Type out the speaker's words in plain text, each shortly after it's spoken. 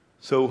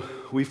So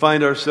we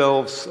find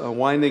ourselves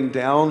winding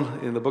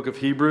down in the book of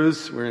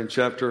Hebrews. We're in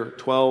chapter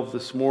 12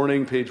 this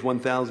morning, page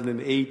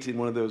 1008 in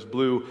one of those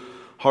blue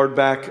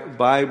hardback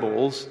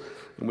Bibles.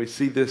 And we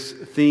see this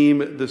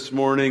theme this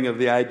morning of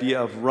the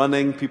idea of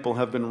running. People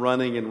have been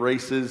running in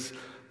races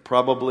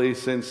probably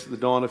since the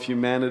dawn of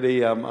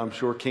humanity. I'm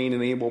sure Cain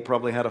and Abel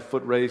probably had a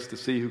foot race to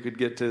see who could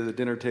get to the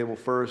dinner table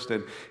first,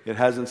 and it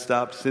hasn't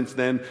stopped since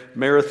then.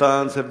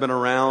 Marathons have been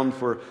around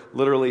for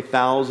literally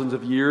thousands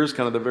of years,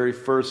 kind of the very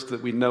first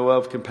that we know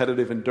of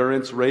competitive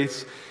endurance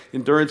race.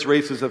 Endurance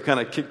races have kind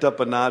of kicked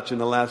up a notch in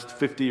the last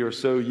 50 or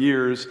so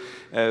years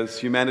as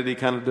humanity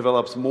kind of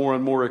develops more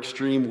and more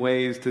extreme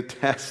ways to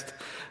test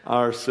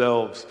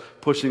ourselves,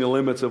 pushing the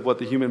limits of what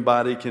the human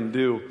body can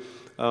do.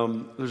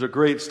 There's a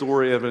great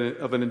story of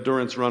an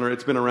endurance runner.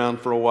 It's been around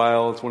for a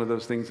while. It's one of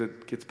those things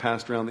that gets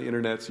passed around the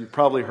internet. So you've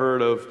probably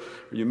heard of,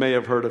 or you may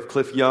have heard of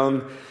Cliff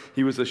Young.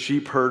 He was a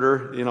sheep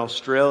herder in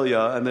Australia,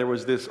 and there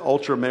was this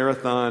ultra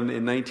marathon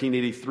in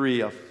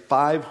 1983, a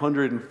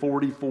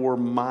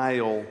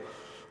 544-mile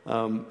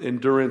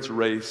endurance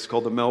race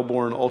called the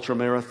Melbourne Ultra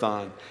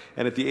Marathon.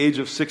 And at the age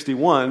of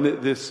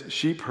 61, this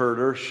sheep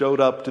herder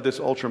showed up to this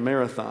ultra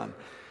marathon.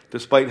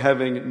 Despite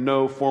having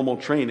no formal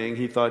training,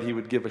 he thought he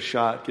would give his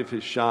shot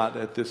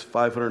at this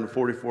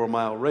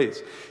 544-mile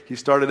race. He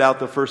started out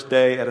the first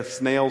day at a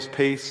snail's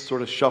pace,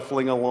 sort of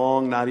shuffling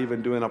along, not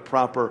even doing a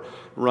proper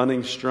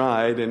running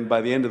stride. And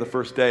by the end of the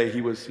first day, he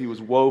was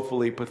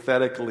woefully,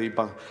 pathetically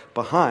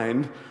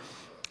behind,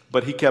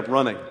 but he kept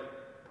running.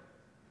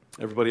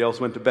 Everybody else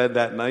went to bed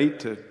that night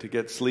to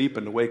get sleep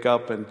and to wake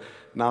up and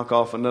knock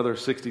off another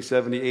 60,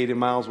 70, 80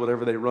 miles,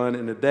 whatever they run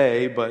in a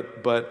day.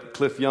 But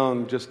Cliff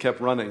Young just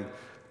kept running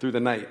through the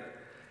night.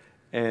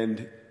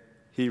 And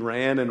he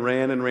ran and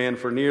ran and ran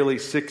for nearly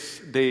 6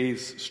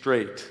 days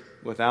straight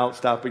without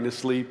stopping to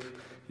sleep.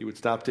 He would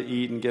stop to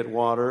eat and get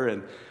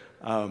water.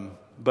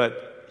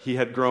 But he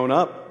had grown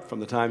up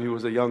from the time he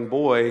was a young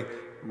boy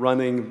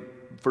running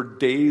for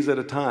days at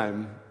a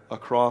time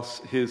across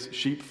his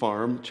sheep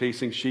farm,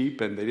 chasing sheep,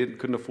 and they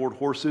couldn't afford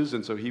horses,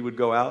 and so he would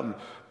go out and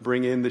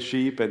bring in the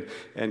sheep and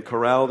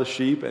corral the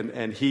sheep,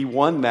 and he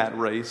won that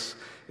race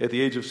at the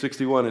age of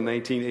 61 in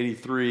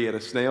 1983 at a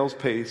snail's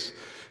pace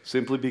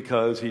simply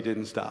because he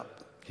didn't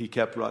stop. He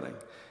kept running.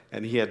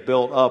 And he had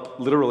built up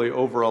literally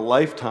over a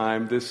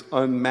lifetime this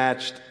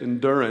unmatched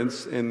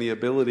endurance and the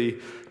ability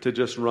to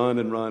just run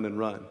and run and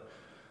run.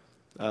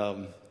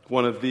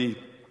 One of the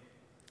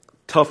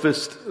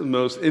toughest,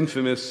 most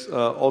infamous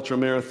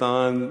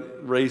ultramarathon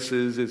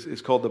races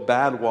is called the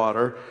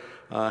Badwater.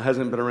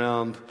 Hasn't been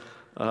around.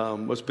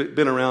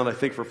 Been around, I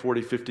think, for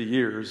 40, 50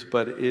 years,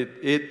 but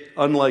it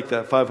unlike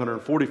that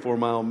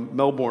 544-mile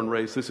Melbourne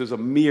race, this is a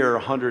mere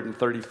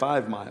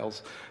 135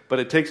 miles, but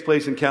it takes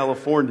place in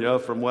California,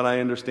 from what I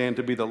understand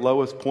to be the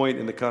lowest point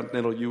in the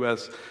continental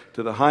U.S.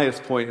 to the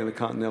highest point in the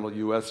continental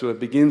U.S., so it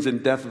begins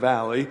in Death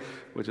Valley,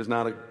 which is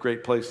not a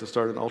great place to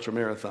start an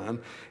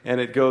ultramarathon,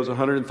 and it goes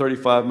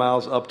 135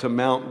 miles up to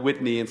Mount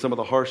Whitney in some of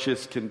the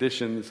harshest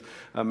conditions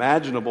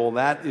imaginable.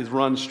 That is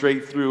run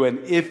straight through, and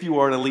if you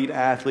are an elite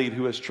athlete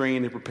who has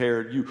trained and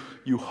prepared,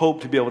 you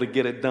hope to be able to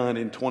get it done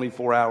in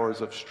 24 hours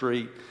of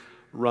straight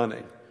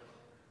running.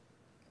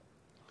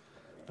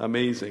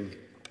 Amazing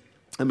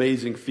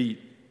feat.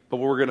 But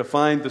what we're going to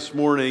find this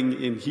morning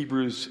in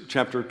Hebrews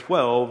chapter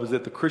 12 is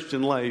that the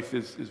Christian life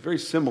is very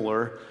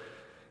similar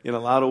in a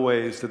lot of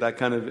ways to that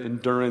kind of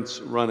endurance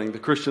running. The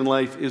Christian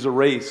life is a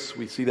race.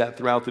 We see that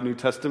throughout the New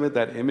Testament,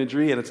 that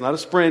imagery, and it's not a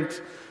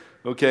sprint,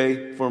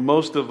 okay? For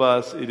most of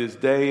us, it is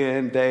day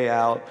in, day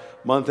out,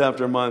 month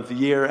after month,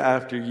 year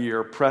after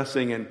year,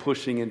 pressing and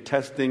pushing and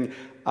testing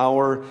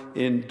our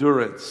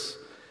endurance.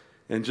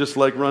 And just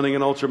like running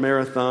an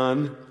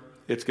ultramarathon,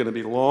 it's going to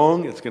be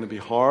long, it's going to be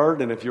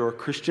hard, and if you're a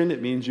Christian,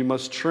 it means you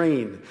must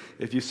train.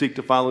 If you seek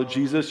to follow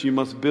Jesus, you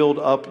must build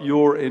up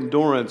your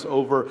endurance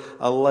over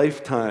a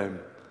lifetime.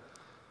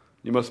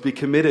 You must be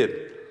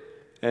committed,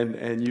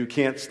 and you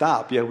can't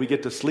stop. Yeah, we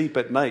get to sleep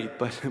at night,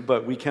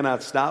 but we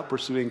cannot stop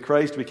pursuing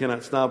Christ. We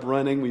cannot stop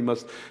running. We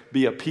must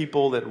be a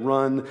people that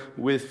run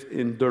with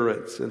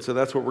endurance. And so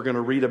that's what we're going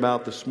to read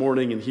about this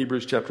morning in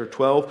Hebrews chapter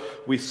 12.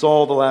 We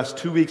saw the last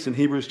 2 weeks in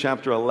Hebrews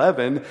chapter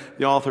 11.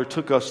 The author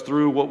took us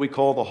through what we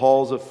call the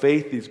halls of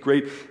faith, these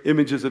great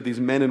images of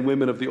these men and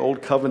women of the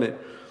old covenant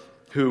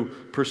who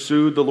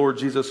pursued the Lord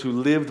Jesus, who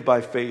lived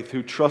by faith,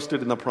 who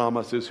trusted in the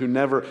promises, who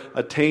never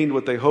attained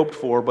what they hoped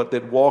for, but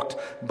that walked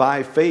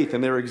by faith.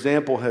 And their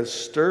example has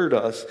stirred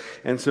us.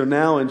 And so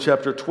now in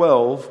chapter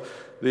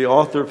 12, the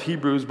author of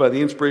Hebrews, by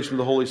the inspiration of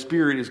the Holy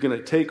Spirit, is going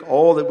to take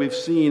all that we've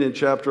seen in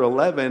chapter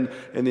 11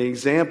 and the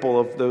example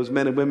of those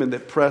men and women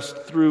that pressed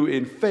through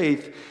in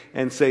faith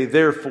and say,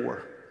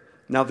 therefore,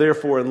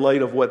 in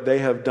light of what they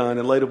have done,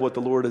 in light of what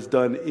the Lord has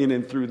done in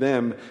and through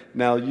them,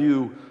 now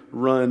you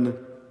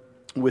run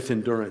with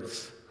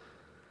endurance.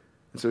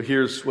 And so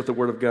here's what the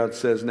Word of God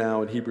says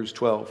now in Hebrews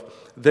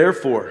 12.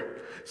 Therefore,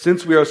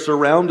 since we are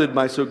surrounded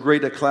by so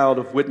great a cloud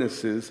of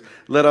witnesses,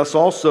 let us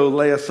also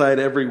lay aside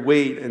every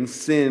weight and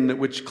sin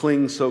which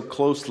clings so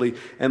closely,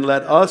 and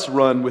let us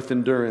run with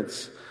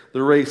endurance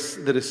the race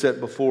that is set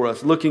before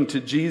us, looking to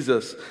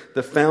Jesus,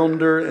 the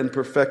founder and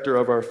perfecter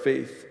of our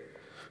faith,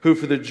 who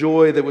for the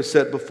joy that was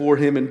set before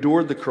him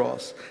endured the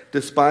cross,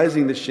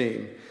 despising the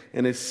shame,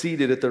 and is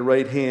seated at the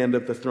right hand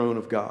of the throne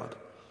of God.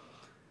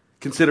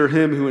 Consider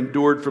him who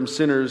endured from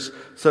sinners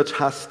such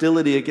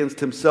hostility against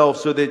himself,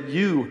 so that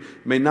you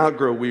may not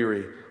grow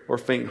weary or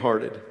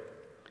faint-hearted.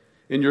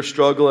 In your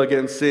struggle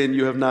against sin,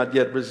 you have not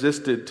yet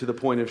resisted to the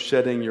point of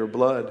shedding your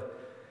blood.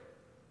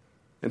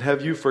 And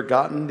have you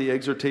forgotten the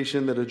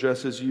exhortation that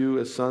addresses you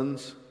as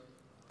sons?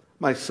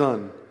 My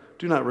son,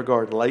 do not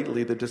regard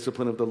lightly the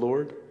discipline of the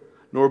Lord,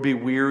 nor be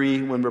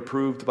weary when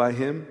reproved by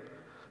him.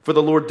 For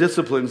the Lord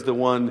disciplines the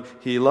one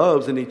he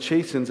loves, and he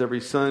chastens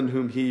every son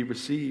whom he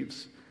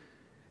receives.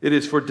 It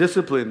is for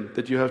discipline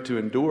that you have to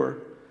endure.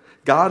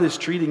 God is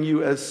treating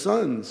you as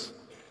sons.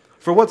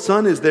 For what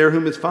son is there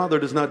whom his father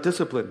does not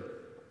discipline?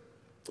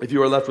 If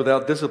you are left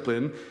without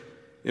discipline,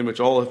 in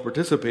which all have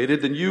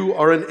participated, then you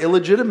are an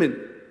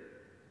illegitimate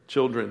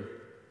children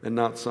and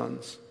not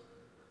sons.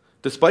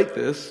 Despite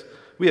this,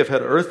 we have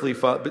had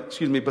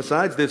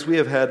besides this, we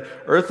have had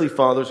earthly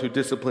fathers who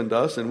disciplined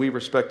us, and we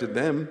respected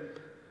them.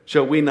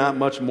 Shall we not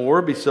much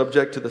more be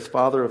subject to the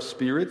Father of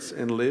spirits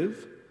and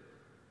live?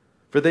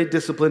 For they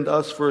disciplined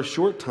us for a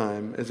short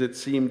time, as it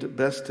seemed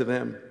best to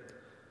them.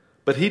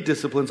 But he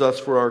disciplines us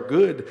for our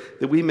good,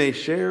 that we may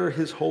share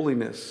his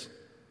holiness.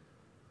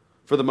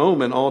 For the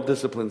moment, all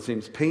discipline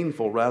seems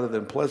painful rather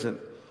than pleasant,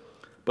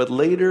 but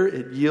later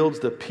it yields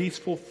the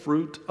peaceful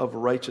fruit of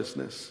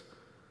righteousness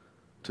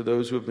to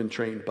those who have been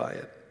trained by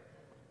it.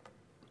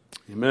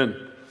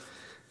 Amen.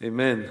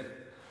 Amen.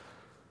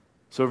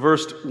 So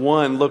verse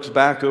 1 looks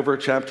back over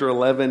chapter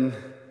 11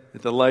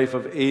 at the life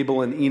of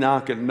Abel and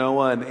Enoch and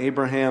Noah and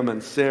Abraham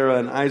and Sarah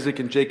and Isaac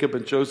and Jacob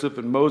and Joseph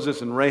and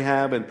Moses and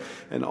Rahab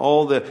and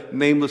all the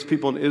nameless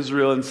people in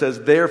Israel, and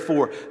says,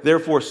 therefore,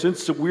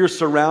 since we're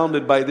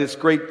surrounded by this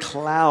great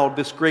cloud,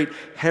 this great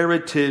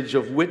heritage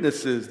of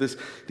witnesses,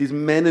 these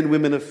men and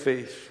women of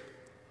faith,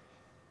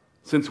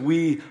 since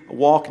we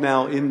walk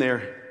now in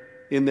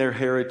their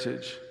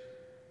heritage,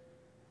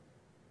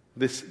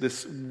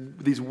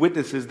 these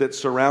witnesses that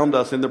surround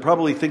us, and they're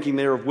probably thinking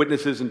there of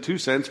witnesses in two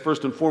senses.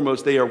 First and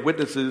foremost, they are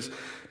witnesses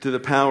to the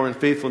power and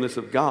faithfulness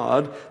of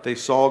God. They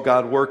saw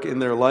God work in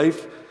their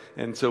life,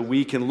 and so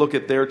we can look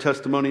at their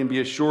testimony and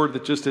be assured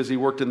that just as he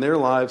worked in their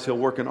lives, he'll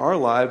work in our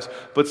lives.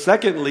 But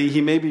secondly,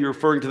 he may be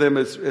referring to them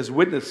as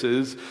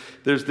witnesses.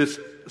 There's this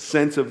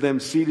sense of them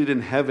seated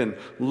in heaven,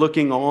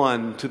 looking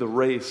on to the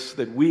race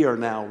that we are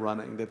now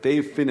running, that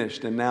they've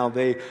finished, and now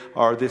they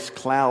are this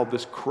cloud,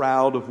 this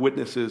crowd of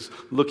witnesses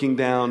looking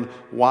down,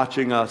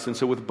 watching us. And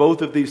so with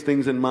both of these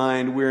things in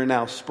mind, we're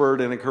now spurred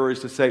and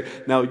encouraged to say,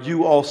 now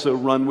you also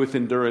run with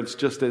endurance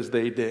just as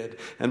they did.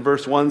 And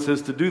verse 1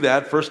 says to do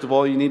that, first of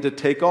all, you need to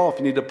take off.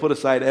 You need to put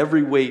aside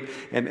every weight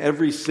and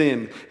every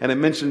sin. And I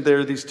mentioned there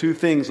are these two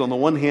things. On the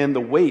one hand, the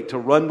weight. To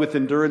run with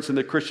endurance in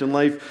the Christian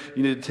life,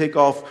 you need to take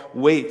off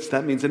weights.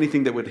 That means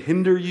anything that would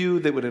hinder you,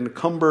 that would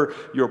encumber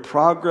your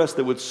progress,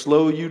 that would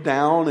slow you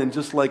down. And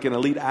just like an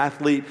elite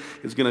athlete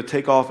is going to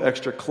take off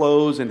extra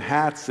clothes and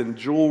hats and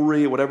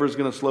jewelry, whatever is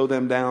going to slow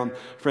them down,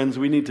 friends,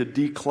 we need to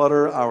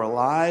declutter our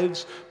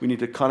lives. We need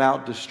to cut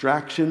out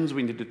distractions.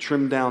 We need to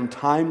trim down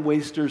time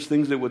wasters,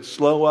 things that would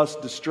slow us,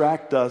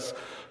 distract us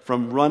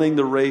from running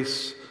the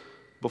race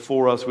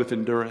before us with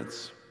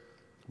endurance.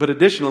 But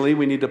additionally,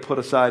 we need to put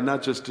aside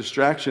not just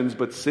distractions,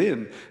 but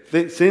sins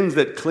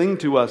that cling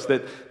to us,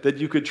 that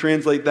you could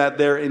translate that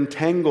there,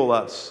 entangle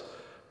us,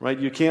 right?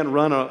 You can't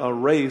run a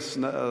race,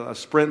 a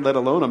sprint, let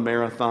alone a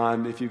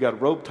marathon, if you've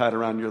got rope tied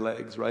around your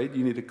legs, right?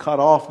 You need to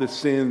cut off the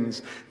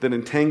sins that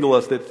entangle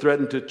us, that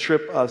threaten to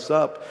trip us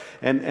up.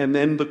 And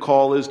then the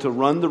call is to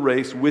run the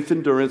race with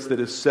endurance that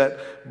is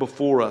set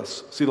before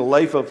us. See, the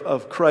life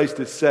of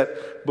Christ is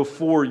set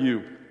before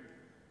you.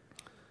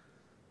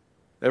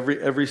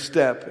 Every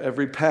step,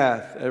 every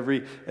path,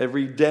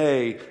 every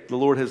day the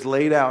Lord has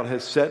laid out,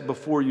 has set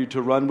before you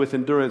to run with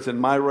endurance.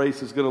 And my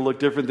race is going to look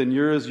different than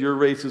yours. Your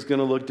race is going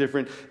to look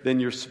different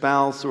than your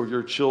spouse or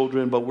your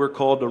children. But we're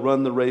called to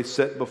run the race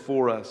set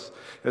before us.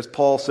 As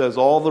Paul says,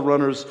 all the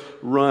runners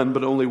run,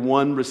 but only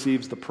one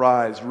receives the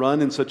prize.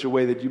 Run in such a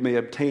way that you may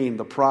obtain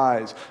the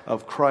prize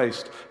of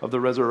Christ, of the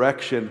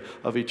resurrection,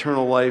 of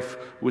eternal life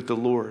with the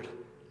Lord.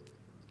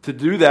 To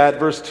do that,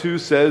 verse 2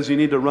 says you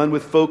need to run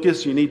with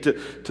focus. You need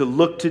to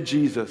look to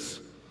Jesus.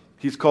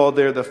 He's called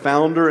there the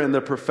founder and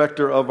the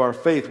perfecter of our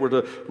faith. We're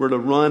to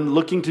run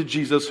looking to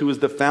Jesus, who is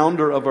the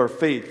founder of our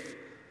faith.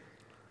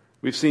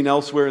 We've seen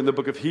elsewhere in the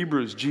book of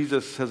Hebrews,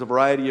 Jesus has a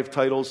variety of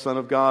titles, Son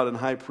of God and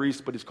High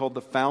Priest, but he's called the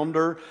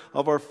founder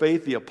of our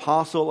faith, the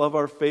apostle of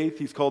our faith.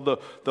 He's called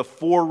the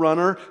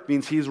forerunner,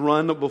 means he's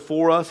run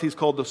before us. He's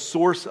called the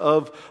source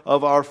of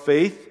our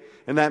faith.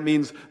 And that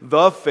means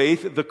the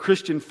faith, the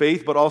Christian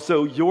faith, but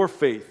also your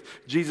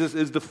faith. Jesus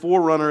is the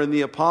forerunner and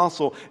the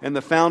apostle and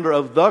the founder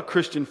of the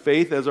Christian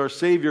faith as our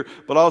Savior,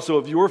 but also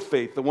of your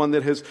faith, the one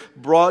that has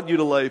brought you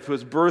to life, who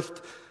has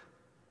birthed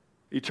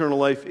eternal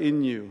life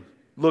in you.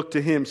 Look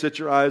to him, set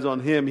your eyes on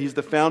him. He's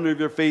the founder of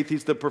your faith.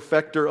 He's the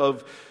perfecter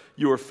of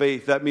your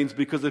faith. That means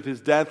because of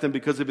his death and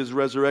because of his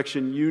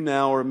resurrection, you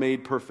now are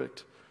made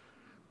perfect.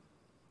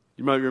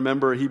 You might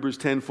remember Hebrews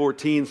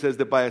 10:14 says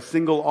that by a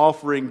single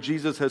offering,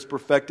 Jesus has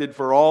perfected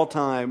for all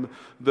time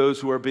those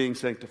who are being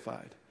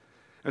sanctified.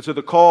 And so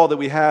the call that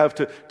we have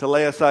to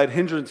lay aside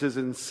hindrances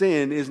and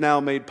sin is now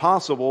made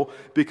possible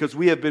because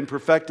we have been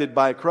perfected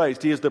by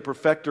Christ. He is the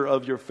perfecter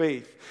of your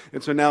faith.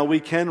 And so now we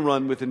can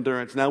run with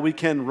endurance. Now we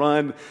can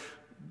run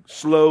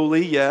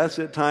slowly, yes,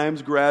 at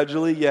times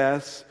gradually,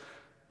 yes,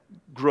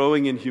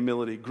 growing in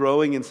humility,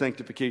 growing in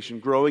sanctification,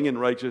 growing in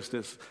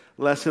righteousness,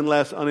 less and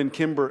less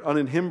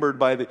unencumbered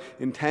by the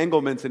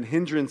entanglements and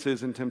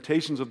hindrances and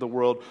temptations of the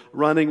world,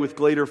 running with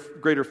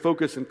greater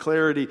focus and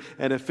clarity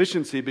and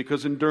efficiency,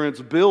 because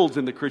endurance builds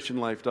in the Christian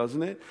life,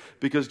 doesn't it?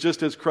 Because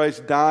just as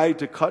Christ died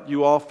to cut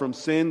you off from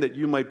sin that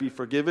you might be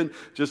forgiven,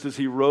 just as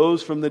he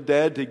rose from the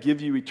dead to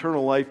give you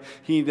eternal life,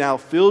 he now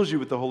fills you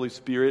with the Holy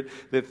Spirit,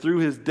 that through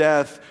his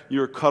death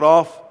you're cut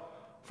off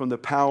from the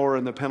power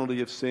and the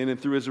penalty of sin, and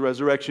through his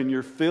resurrection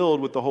you're filled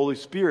with the Holy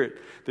Spirit,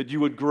 that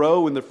you would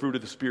grow in the fruit of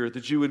the Spirit,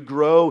 that you would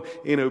grow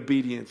in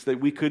obedience, that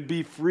we could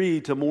be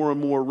free to more and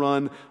more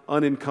run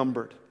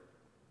unencumbered.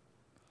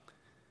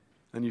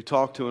 And you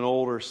talk to an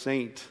older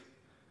saint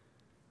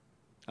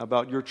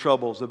about your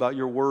troubles, about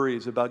your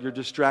worries, about your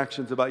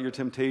distractions, about your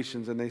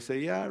temptations, and they say,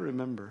 yeah, I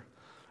remember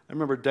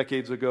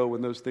decades ago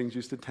when those things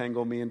used to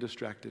tangle me and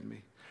distracted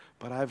me.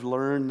 But I've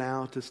learned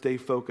now to stay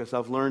focused.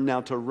 I've learned now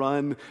to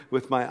run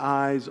with my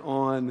eyes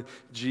on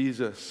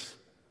Jesus,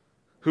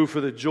 who for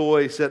the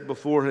joy set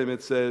before him,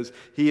 it says,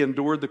 he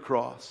endured the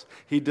cross.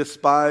 He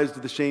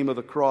despised the shame of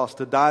the cross.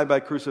 To die by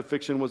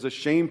crucifixion was a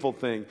shameful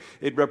thing.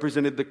 It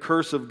represented the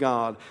curse of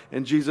God.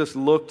 And Jesus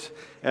looked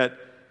at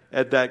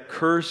that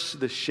curse,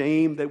 the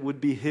shame that would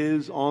be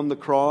his on the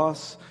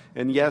cross.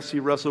 And yes, he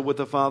wrestled with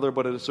the Father,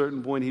 but at a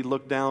certain point he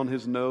looked down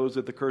his nose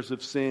at the curse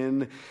of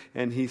sin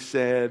and he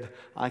said,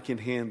 I can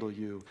handle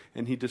you.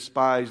 And he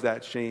despised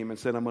that shame and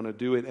said, I'm going to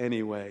do it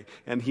anyway.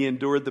 And he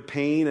endured the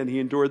pain and he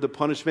endured the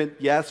punishment.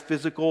 Yes,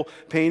 physical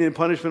pain and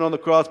punishment on the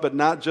cross, but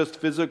not just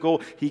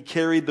physical. He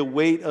carried the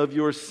weight of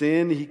your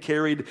sin. He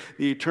carried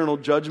the eternal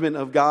judgment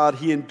of God.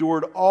 He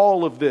endured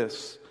all of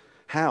this.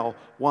 How?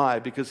 Why?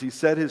 Because he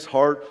set his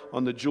heart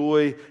on the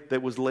joy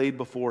that was laid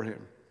before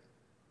him.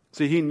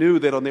 See, he knew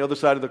that on the other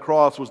side of the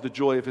cross was the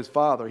joy of his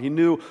Father. He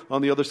knew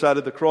on the other side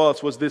of the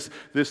cross was this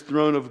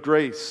throne of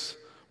grace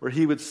where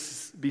he would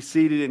be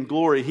seated in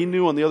glory. He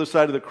knew on the other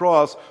side of the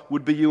cross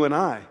would be you and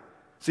I.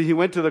 See, he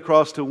went to the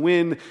cross to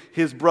win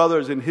his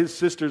brothers and his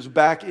sisters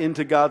back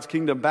into God's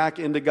kingdom, back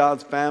into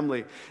God's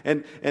family.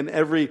 And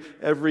every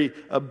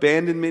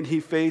abandonment he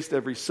faced,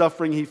 every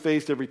suffering he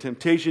faced, every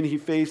temptation he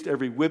faced,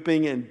 every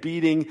whipping and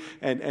beating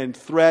and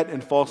threat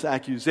and false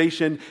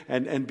accusation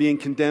and being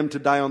condemned to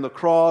die on the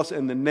cross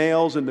and the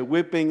nails and the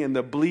whipping and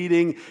the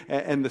bleeding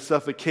and the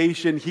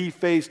suffocation he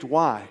faced.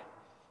 Why?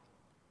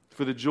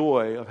 For the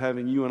joy of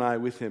having you and I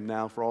with him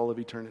now for all of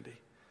eternity.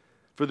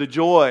 For the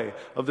joy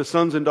of the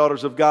sons and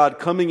daughters of God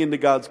coming into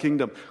God's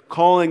kingdom,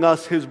 calling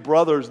us his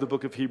brothers, the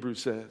book of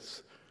Hebrews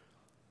says.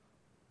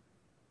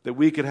 That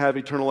we could have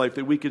eternal life,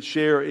 that we could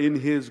share in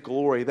his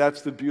glory.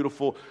 That's the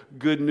beautiful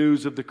good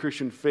news of the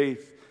Christian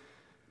faith.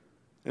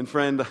 And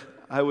friend,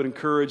 I would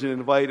encourage and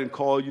invite and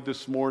call you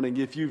this morning,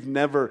 if you've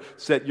never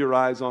set your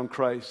eyes on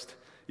Christ,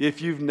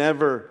 if you've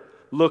never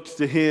looked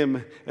to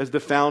him as the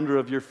founder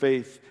of your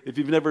faith, if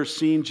you've never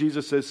seen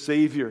Jesus as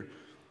Savior,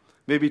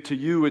 maybe to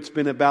you it's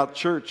been about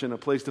church and a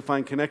place to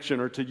find connection,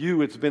 or to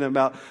you it's been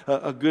about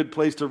a good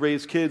place to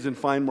raise kids and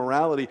find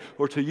morality,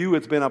 or to you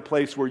it's been a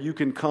place where you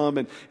can come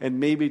and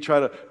maybe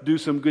try to do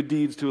some good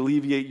deeds to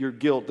alleviate your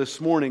guilt.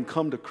 This morning,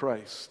 come to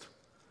Christ,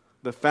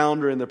 the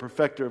founder and the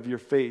perfecter of your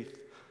faith,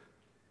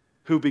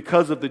 who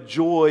because of the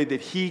joy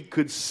that he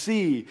could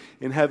see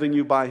in having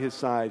you by his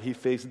side, he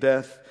faced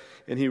death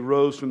and he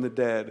rose from the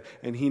dead,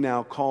 and he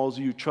now calls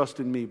you, trust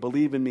in me,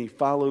 believe in me,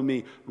 follow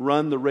me,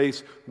 run the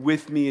race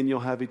with me, and you'll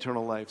have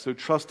eternal life. So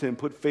trust him,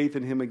 put faith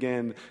in him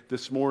again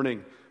this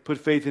morning. Put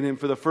faith in him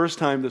for the first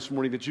time this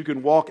morning, that you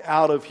can walk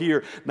out of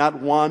here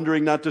not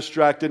wandering, not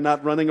distracted,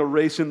 not running a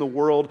race in the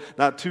world,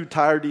 not too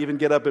tired to even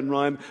get up and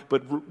run,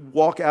 but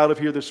walk out of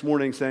here this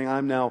morning saying,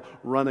 I'm now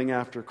running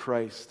after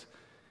Christ.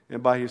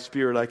 And by his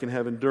Spirit, I can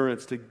have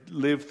endurance to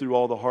live through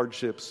all the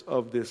hardships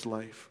of this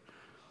life.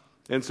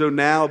 And so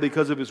now,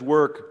 because of his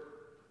work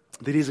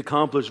that he's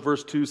accomplished,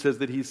 verse 2 says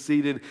that he's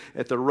seated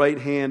at the right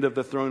hand of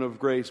the throne of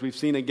grace. We've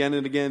seen again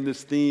and again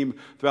this theme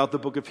throughout the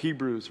book of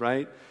Hebrews,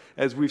 right?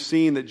 As we've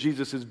seen that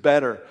Jesus is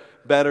better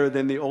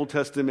than the Old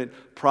Testament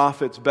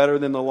prophets, better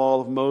than the law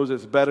of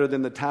Moses, better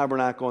than the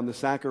tabernacle and the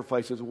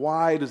sacrifices.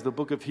 Why does the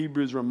book of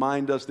Hebrews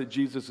remind us that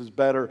Jesus is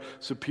better,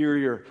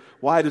 superior?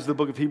 Why does the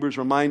book of Hebrews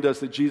remind us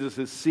that Jesus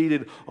is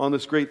seated on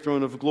this great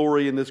throne of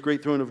glory and this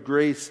great throne of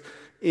grace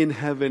in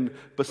heaven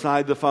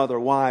beside the Father?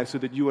 Why? So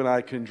that you and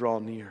I can draw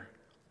near.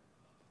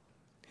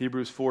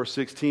 Hebrews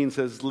 4:16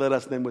 says, let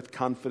us then with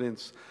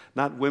confidence,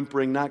 not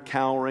whimpering, not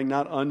cowering,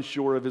 not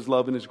unsure of his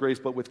love and his grace,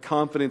 but with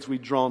confidence we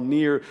draw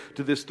near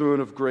to this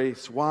throne of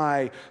grace.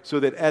 Why? So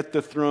that at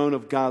the throne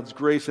of God's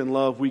grace and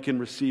love we can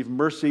receive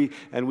mercy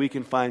and we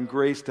can find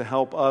grace to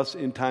help us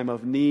in time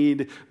of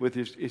need.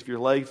 If your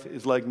life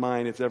is like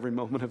mine, it's every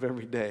moment of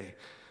every day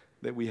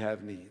that we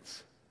have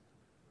needs.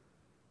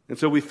 And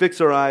so we fix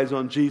our eyes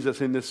on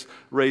Jesus in this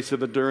race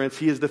of endurance.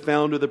 He is the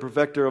founder, the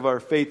perfecter of our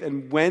faith.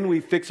 And when we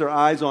fix our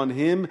eyes on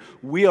him,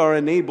 we are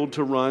enabled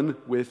to run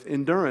with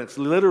endurance.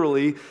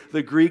 Literally,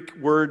 the Greek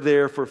word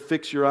there for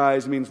fix your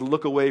eyes means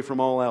look away from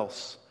all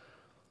else.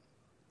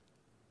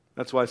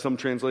 That's why some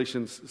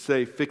translations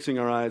say fixing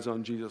our eyes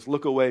on Jesus.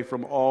 Look away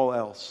from all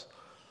else.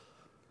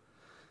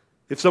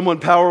 If someone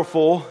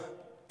powerful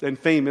and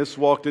famous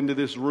walked into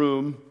this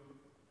room,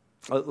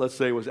 let's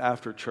say it was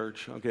after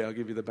church. Okay, I'll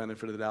give you the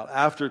benefit of the doubt.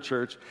 After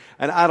church,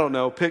 and I don't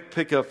know,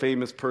 pick a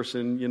famous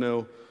person,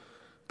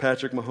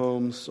 Patrick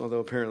Mahomes, although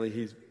apparently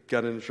he's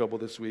got into trouble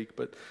this week,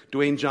 but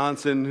Dwayne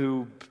Johnson,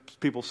 who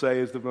people say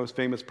is the most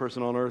famous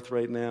person on earth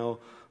right now.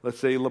 Let's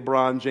say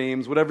LeBron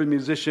James, whatever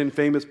musician,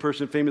 famous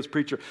person, famous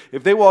preacher.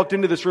 If they walked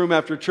into this room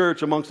after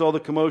church amongst all the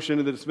commotion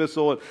and the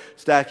dismissal and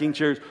stacking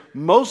chairs,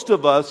 most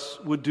of us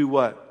would do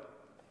what?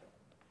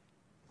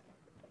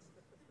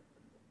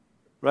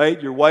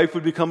 Right? Your wife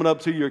would be coming up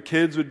to you. Your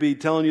kids would be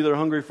telling you they're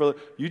hungry for.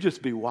 You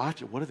just be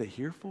watching. What are they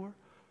here for?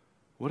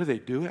 What are they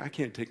doing? I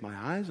can't take my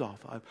eyes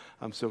off.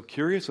 I'm so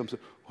curious.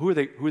 Who are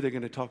they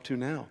going to talk to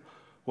now?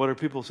 What are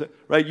people saying?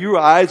 Right? Your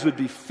eyes would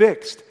be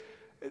fixed.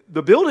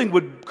 The building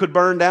could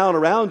burn down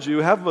around you.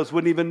 Half of us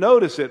wouldn't even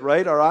notice it,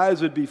 right? Our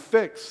eyes would be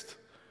fixed.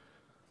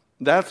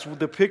 That's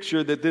the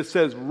picture that this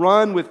says.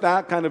 Run with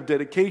that kind of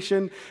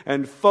dedication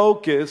and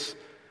focus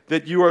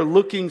that you are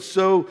looking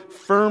so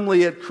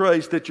firmly at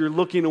Christ that you're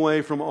looking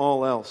away from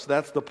all else.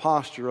 That's the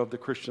posture of the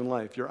Christian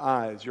life. Your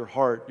eyes, your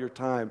heart, your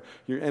time,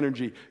 your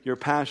energy, your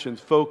passions,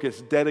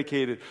 focused,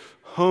 dedicated,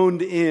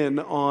 honed in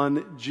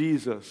on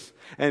Jesus.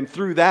 And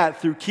through that,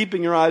 through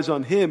keeping your eyes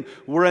on him,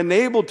 we're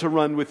enabled to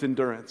run with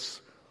endurance.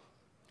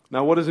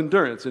 Now, what is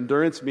endurance?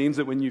 Endurance means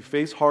that when you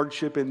face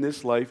hardship in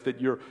this life, that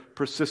you're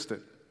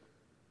persistent.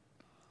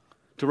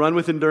 To run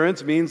with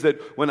endurance means that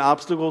when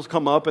obstacles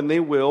come up, and they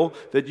will,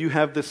 that you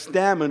have the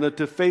stamina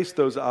to face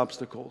those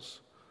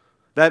obstacles.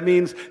 That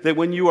means that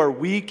when you are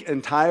weak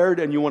and tired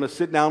and you want to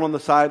sit down on the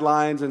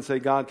sidelines and say,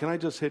 God, can I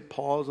just hit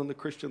pause on the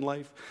Christian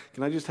life?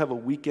 Can I just have a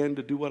weekend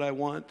to do what I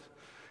want?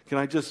 Can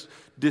I just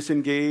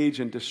disengage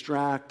and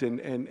distract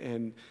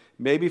and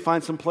maybe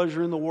find some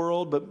pleasure in the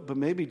world, but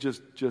maybe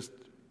just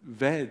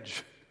veg?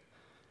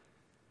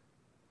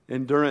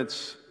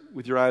 Endurance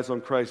with your eyes on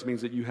Christ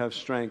means that you have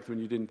strength when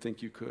you didn't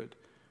think you could.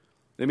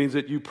 It means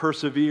that you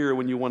persevere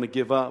when you want to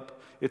give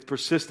up. It's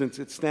persistence,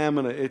 it's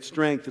stamina, it's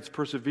strength, it's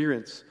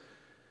perseverance.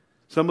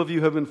 Some of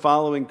you have been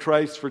following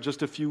Christ for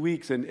just a few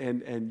weeks,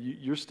 and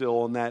you're still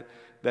on that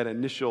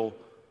initial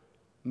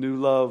new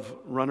love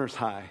runner's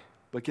high.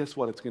 But guess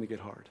what? It's going to get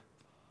hard.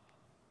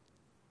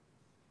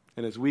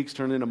 And as weeks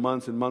turn into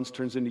months and months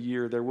turns into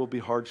years, there will be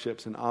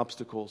hardships and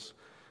obstacles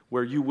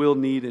where you will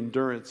need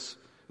endurance.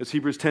 As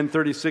Hebrews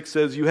 10:36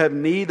 says, you have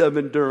need of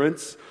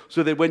endurance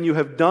so that when you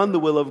have done the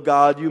will of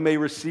God, you may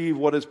receive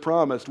what is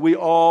promised. We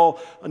all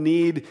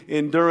need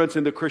endurance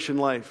in the Christian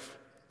life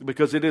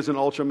because it is an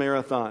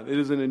ultramarathon. It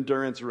is an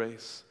endurance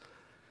race.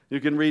 You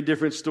can read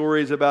different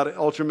stories about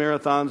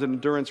ultramarathons and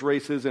endurance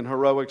races and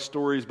heroic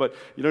stories, but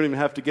you don't even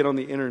have to get on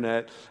the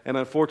internet. And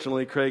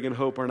unfortunately, Craig and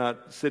Hope are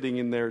not sitting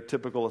in their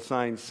typical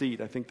assigned seat.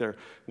 I think they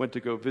went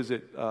to go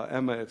visit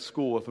Emma at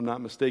school, if I'm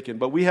not mistaken.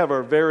 But we have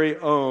our very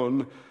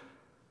own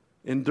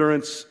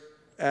endurance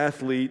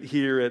athlete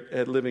here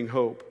at Living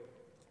Hope.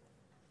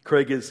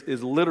 Craig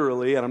is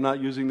literally, and I'm not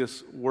using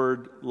this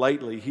word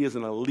lightly, he is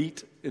an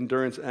elite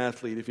endurance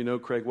athlete. If you know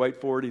Craig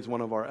Whiteford, he's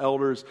one of our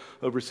elders,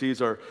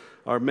 oversees our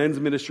men's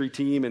ministry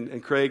team,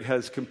 and Craig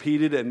has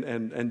competed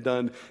and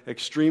done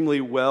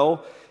extremely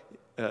well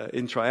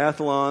in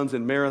triathlons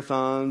and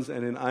marathons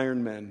and in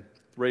Ironman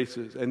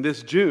races. And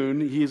this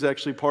June, he's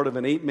actually part of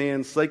an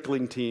 8-man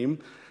cycling team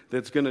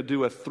that's going to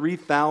do a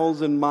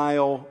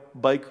 3,000-mile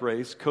bike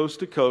race, coast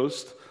to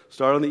coast,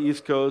 start on the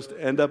East Coast,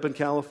 end up in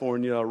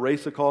California, a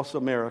race across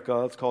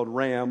America. It's called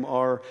RAAM,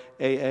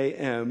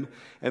 R-A-A-M.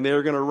 And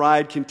they're going to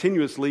ride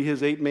continuously,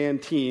 his 8-man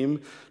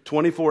team,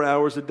 24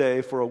 hours a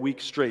day for a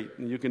week straight.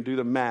 And you can do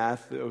the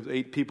math. It was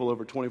 8 people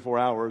over 24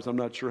 hours. I'm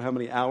not sure how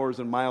many hours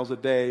and miles a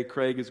day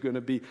Craig is going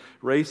to be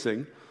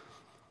racing.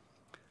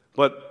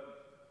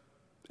 But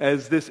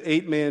as this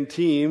 8-man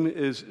team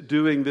is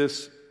doing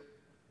this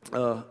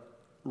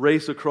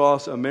race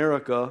across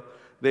America,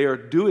 they are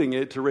doing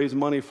it to raise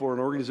money for an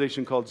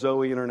organization called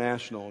Zoe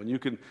International. And you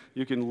can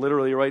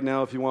literally right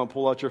now, if you want,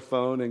 pull out your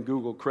phone and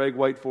Google Craig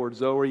Whiteford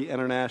Zoe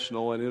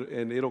International,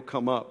 and it'll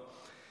come up.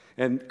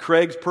 And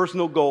Craig's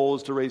personal goal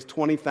is to raise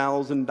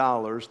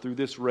 $20,000 through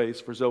this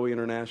race for Zoe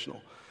International.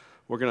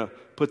 We're going to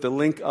put the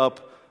link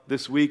up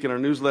this week in our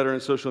newsletter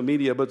and social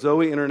media, but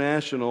Zoe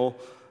International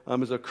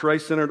is a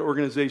Christ-centered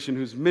organization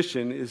whose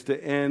mission is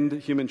to end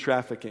human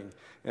trafficking.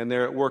 And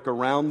they're at work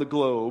around the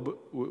globe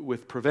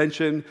with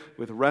prevention,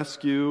 with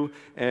rescue,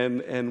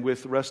 and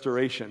with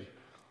restoration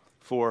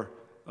for,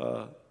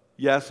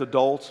 yes,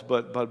 adults,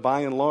 but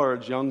by and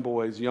large, young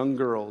boys, young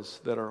girls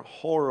that are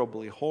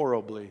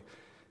horribly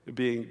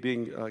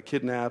being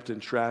kidnapped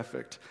and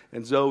trafficked.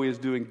 And Zoe is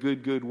doing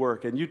good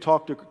work. And you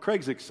talk to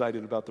Craig's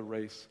excited about the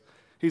race.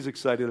 He's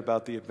excited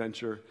about the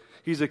adventure.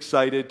 He's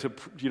excited to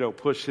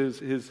push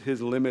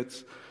his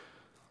limits.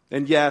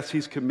 And yes,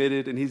 he's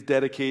committed and he's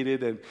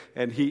dedicated.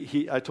 And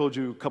he I told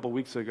you a couple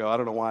weeks ago, I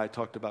don't know why I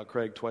talked about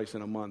Craig twice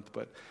in a month,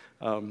 but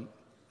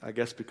I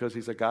guess because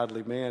he's a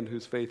godly man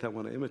whose faith I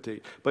want to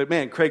imitate. But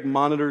man, Craig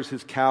monitors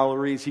his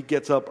calories. He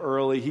gets up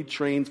early. He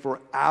trains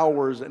for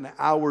hours and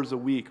hours a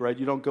week, right?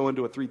 You don't go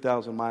into a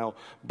 3,000-mile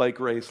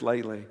bike race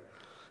lightly.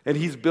 And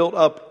he's built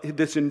up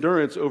this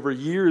endurance over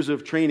years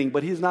of training,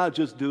 but he's not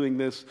just doing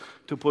this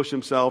to push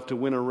himself to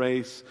win a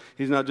race.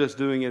 He's not just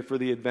doing it for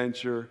the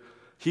adventure.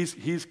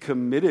 He's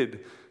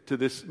committed to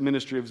this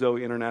ministry of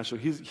Zoe International.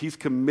 He's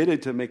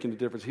committed to making a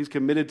difference. He's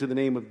committed to the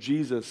name of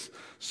Jesus,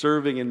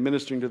 serving and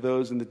ministering to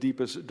those in the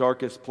deepest,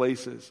 darkest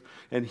places.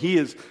 And he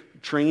is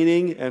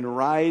training and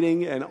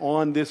riding and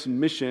on this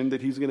mission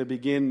that he's going to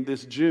begin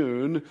this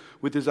June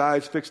with his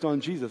eyes fixed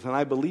on Jesus. And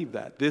I believe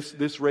that.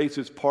 This race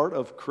is part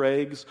of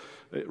Craig's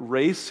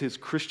race. His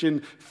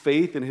Christian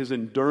faith and his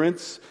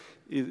endurance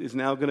is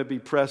now going to be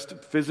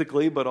pressed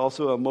physically, but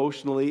also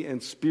emotionally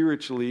and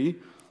spiritually.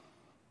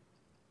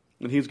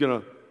 And he's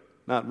going to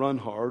not run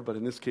hard, but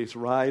in this case,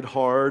 ride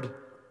hard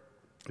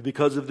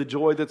because of the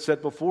joy that's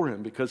set before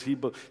him, because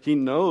he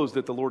knows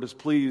that the Lord is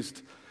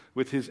pleased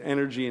with his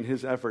energy and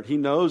his effort. He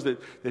knows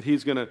that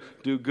he's going to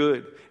do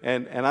good.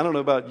 And I don't know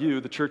about you,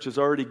 the church has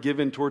already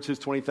given towards his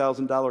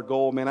 $20,000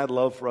 goal. Man, I'd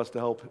love for us to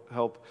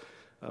help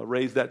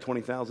raise that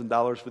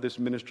 $20,000 for this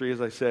ministry.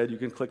 As I said, you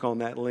can click on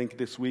that link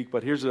this week.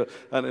 But here's an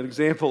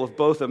example of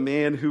both a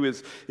man who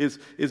is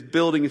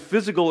building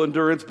physical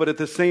endurance, but at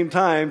the same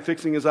time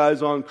fixing his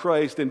eyes on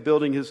Christ and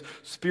building his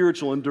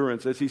spiritual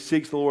endurance as he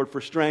seeks the Lord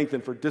for strength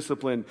and for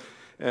discipline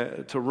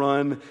to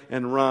run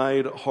and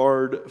ride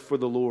hard for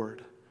the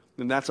Lord.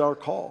 And that's our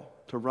call.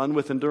 To run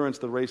with endurance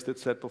the race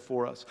that's set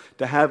before us.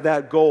 To have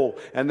that goal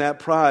and that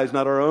prize,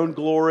 not our own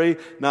glory,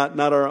 not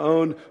our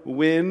own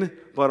win,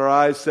 but our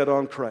eyes set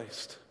on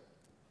Christ,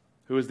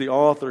 who is the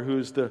author, who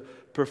is the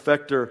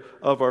perfecter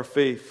of our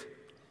faith,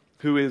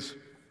 who is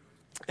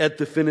at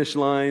the finish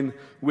line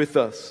with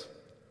us.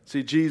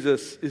 See,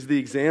 Jesus is the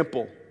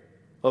example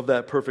of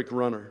that perfect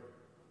runner,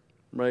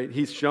 right?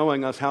 He's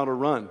showing us how to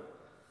run.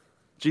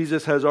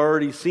 Jesus has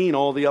already seen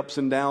all the ups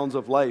and downs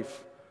of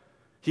life.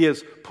 He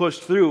has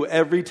pushed through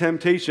every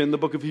temptation, the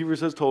book of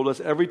Hebrews has told us,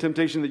 every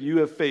temptation that you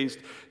have faced,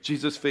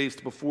 Jesus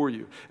faced before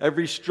you.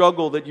 Every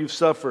struggle that you've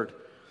suffered,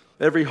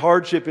 every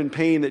hardship and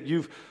pain that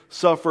you've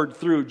suffered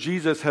through,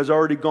 Jesus has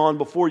already gone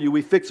before you.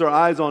 We fix our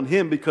eyes on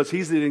him because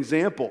he's an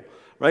example,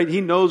 right?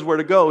 He knows where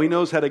to go. He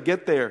knows how to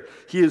get there.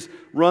 He has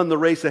run the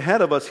race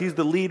ahead of us. He's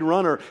the lead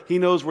runner. He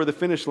knows where the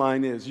finish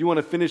line is. You want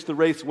to finish the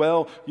race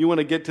well? You want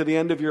to get to the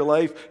end of your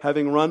life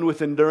having run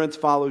with endurance?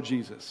 Follow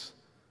Jesus.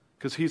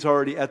 Because he's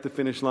already at the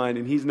finish line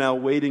and he's now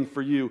waiting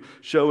for you,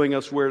 showing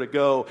us where to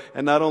go.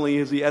 And not only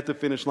is he at the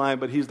finish line,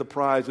 but he's the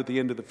prize at the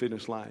end of the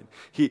finish line.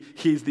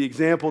 He's the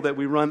example that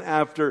we run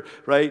after,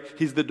 right?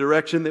 He's the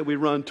direction that we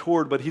run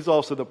toward, but he's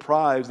also the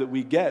prize that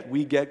we get.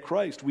 We get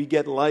Christ. We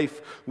get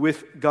life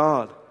with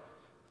God.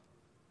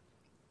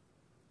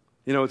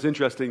 You know, it's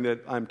interesting that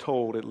I'm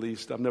told, at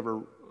least, I've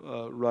never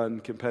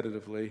run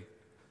competitively.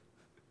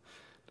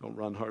 Don't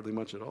run hardly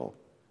much at all.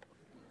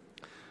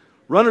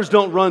 Runners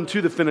don't run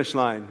to the finish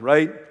line,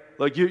 right?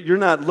 Like you're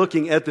not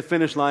looking at the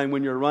finish line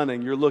when you're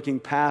running. You're looking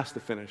past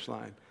the finish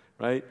line,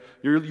 right?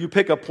 You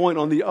pick a point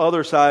on the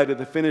other side of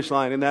the finish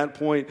line, and that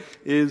point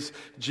is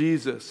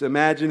Jesus.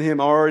 Imagine him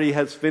already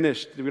has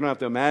finished. We don't have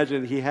to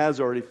imagine. He has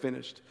already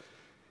finished.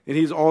 And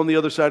he's on the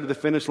other side of the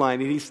finish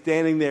line, and he's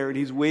standing there, and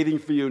he's waiting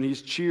for you, and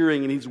he's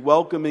cheering, and he's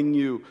welcoming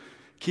you.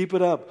 Keep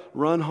it up.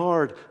 Run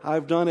hard.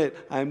 I've done it.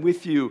 I'm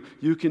with you.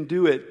 You can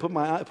do it.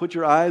 Put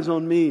your eyes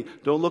on me.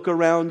 Don't look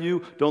around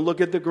you. Don't look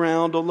at the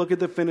ground. Don't look at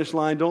the finish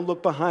line. Don't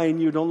look behind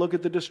you. Don't look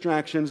at the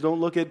distractions. Don't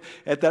look at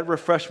that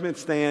refreshment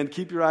stand.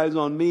 Keep your eyes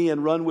on me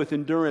and run with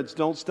endurance.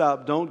 Don't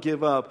stop. Don't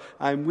give up.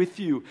 I'm with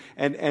you.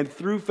 And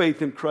through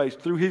faith in Christ,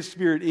 through his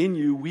Spirit in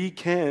you, we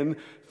can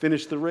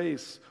finish the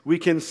race. We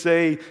can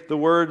say the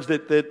words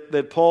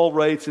that Paul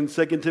writes in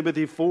 2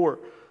 Timothy 4.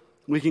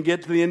 We can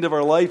get to the end of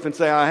our life and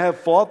say, I have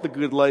fought the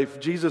good life.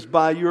 Jesus,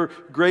 by your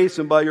grace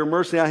and by your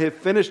mercy, I have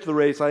finished the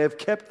race. I have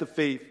kept the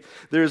faith.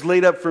 There is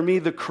laid up for me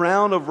the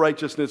crown of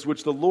righteousness,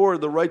 which the Lord,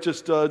 the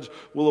righteous judge,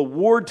 will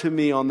award to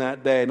me on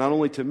that day. Not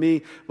only to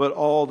me, but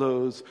all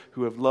those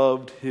who have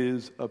loved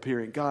his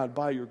appearing. God,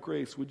 by your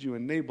grace, would you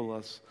enable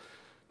us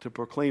to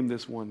proclaim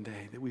this one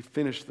day, that we've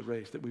finished the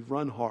race, that we've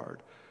run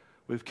hard,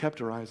 we've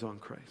kept our eyes on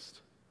Christ.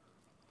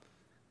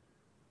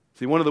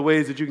 See, one of the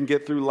ways that you can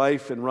get through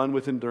life and run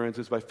with endurance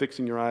is by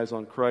fixing your eyes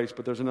on Christ.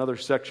 But there's another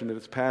section of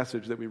this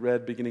passage that we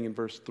read beginning in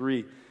verse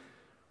 3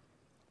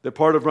 That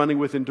part of running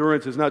with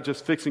endurance is not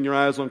just fixing your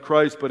eyes on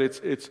Christ, but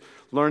it's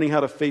learning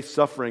how to face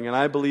suffering. And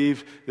I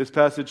believe this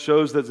passage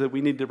shows us that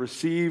we need to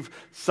receive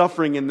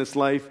suffering in this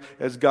life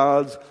as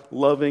God's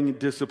loving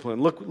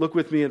discipline. Look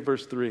with me at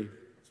verse 3. It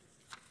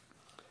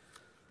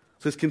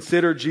says,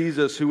 "Consider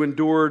Jesus, who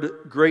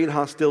endured great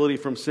hostility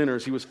from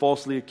sinners. He was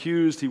falsely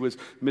accused, he was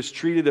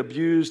mistreated,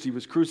 abused, he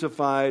was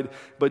crucified.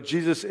 But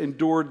Jesus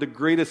endured the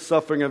greatest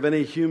suffering of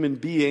any human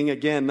being."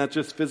 Again, not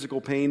just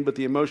physical pain, but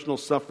the emotional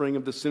suffering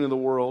of the sin of the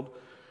world.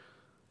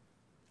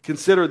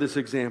 Consider this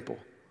example.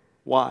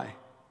 Why?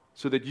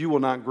 So that you will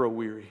not grow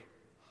weary.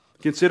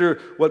 Consider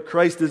what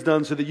Christ has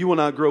done so that you will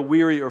not grow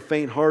weary or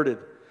faint-hearted.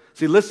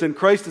 See, listen,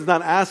 Christ is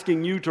not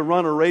asking you to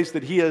run a race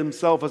that he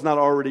himself has not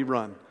already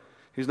run.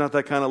 He's not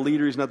that kind of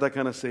leader. He's not that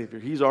kind of Savior.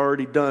 He's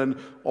already done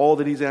all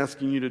that he's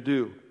asking you to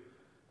do.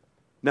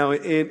 Now,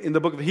 in the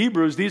book of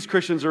Hebrews, these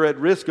Christians are at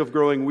risk of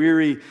growing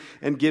weary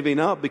and giving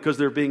up because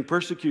they're being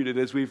persecuted.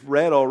 As we've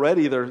read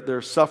already,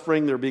 they're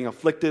suffering, they're being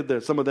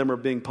afflicted. Some of them are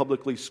being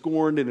publicly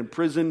scorned and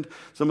imprisoned.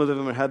 Some of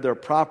them have had their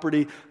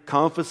property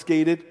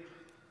confiscated.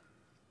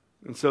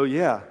 And so,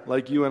 yeah,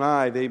 like you and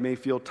I, they may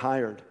feel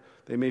tired.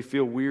 They may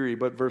feel weary.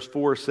 But verse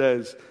 4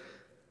 says,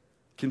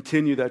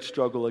 continue that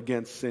struggle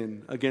against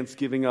sin, against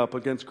giving up,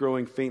 against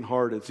growing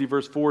faint-hearted. See,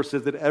 verse 4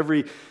 says that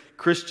every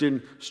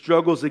Christian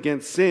struggles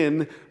against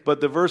sin, but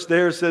the verse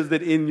there says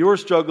that in your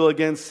struggle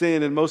against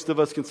sin, and most of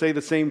us can say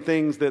the same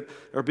things that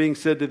are being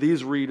said to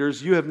these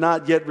readers, you have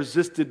not yet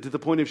resisted to the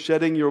point of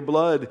shedding your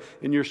blood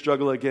in your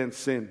struggle against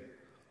sin.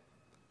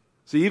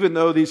 See, even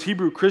though these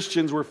Hebrew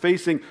Christians were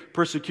facing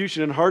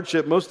persecution and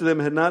hardship, most of them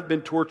had not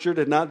been tortured,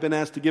 had not been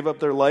asked to give up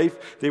their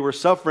life. They were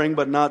suffering,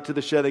 but not to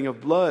the shedding of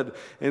blood.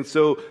 And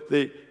so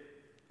the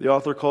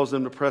author calls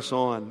them to press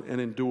on and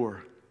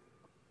endure.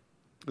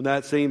 And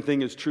that same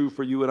thing is true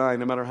for you and I,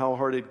 no matter how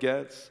hard it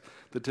gets,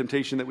 the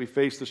temptation that we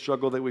face, the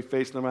struggle that we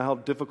face, no matter how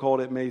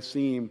difficult it may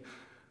seem,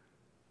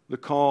 the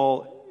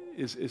call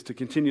is to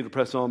continue to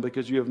press on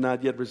because you have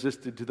not yet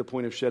resisted to the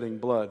point of shedding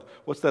blood.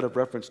 What's that a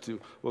reference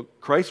to? Well,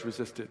 Christ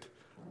resisted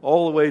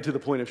all the way to the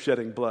point of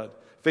shedding blood,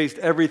 faced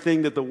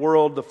everything that the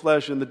world, the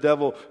flesh, and the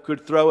devil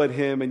could throw at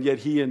him, and yet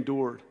he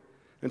endured.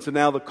 And so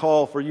now the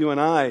call for you and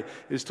I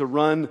is to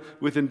run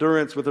with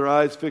endurance with our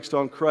eyes fixed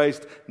on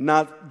Christ,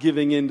 not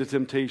giving in to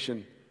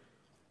temptation,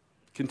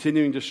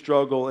 continuing to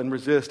struggle and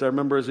resist. I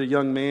remember as a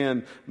young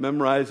man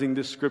memorizing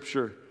this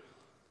scripture.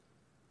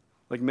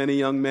 Like many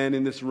young men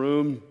in this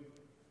room,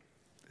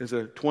 as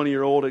a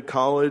 20-year-old at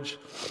college,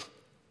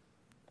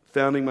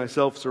 finding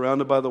myself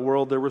surrounded by the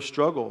world, there was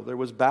struggle, there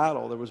was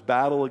battle. There was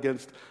battle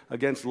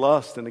against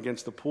lust and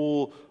against the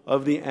pull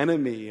of the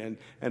enemy and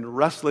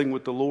wrestling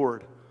with the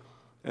Lord.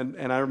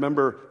 And I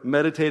remember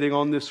meditating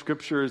on this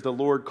scripture as the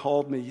Lord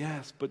called me,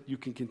 yes, but you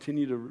can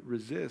continue to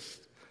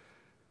resist.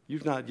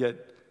 You've not yet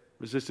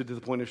resisted to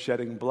the point of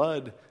shedding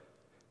blood.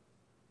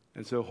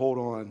 And so hold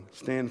on,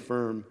 stand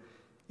firm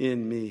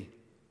in me.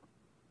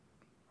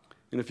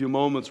 In a few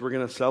moments, we're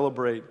going to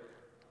celebrate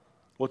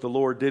what the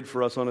Lord did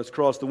for us on his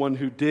cross, the one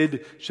who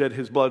did shed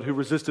his blood, who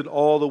resisted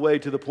all the way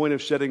to the point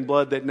of shedding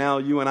blood, that now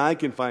you and I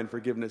can find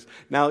forgiveness.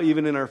 Now,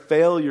 even in our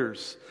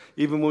failures,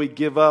 even when we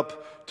give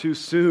up too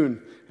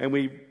soon and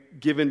we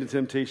give in to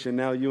temptation,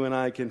 now you and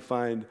I can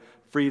find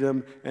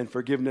freedom and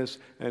forgiveness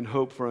and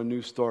hope for a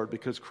new start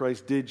because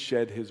Christ did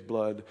shed his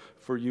blood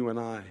for you and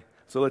I.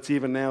 So let's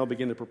even now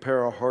begin to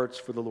prepare our hearts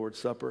for the Lord's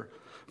Supper.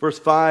 Verse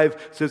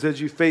 5 says,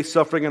 as you face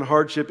suffering and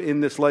hardship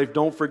in this life,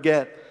 don't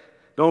forget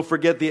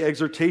the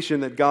exhortation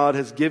that God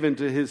has given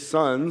to his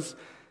sons.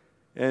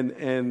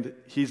 And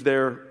he's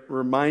there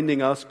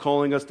reminding us,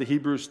 calling us to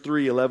Hebrews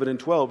 3:11 and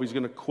 12. He's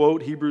going to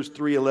quote Hebrews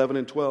 3:11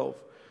 and 12.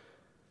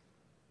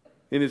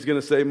 And he's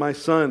going to say, my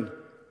son,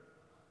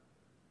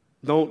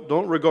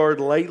 don't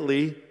regard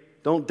lightly,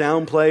 don't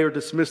downplay or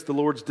dismiss the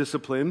Lord's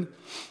discipline.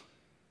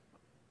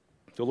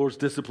 The Lord's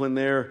discipline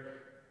there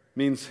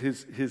means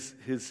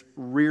his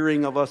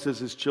rearing of us as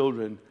his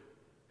children,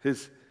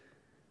 his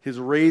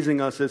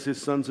raising us as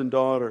his sons and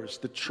daughters,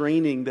 the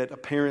training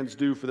that parents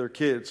do for their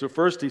kids. So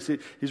first,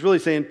 he's really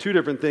saying two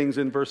different things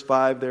in verse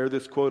 5 there,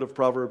 this quote of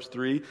Proverbs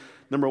 3.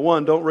 Number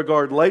one, don't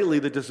regard lightly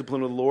the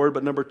discipline of the Lord.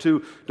 But number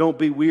two, don't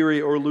be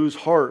weary or lose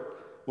heart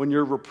when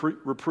you're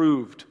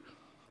reproved.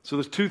 So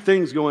there's two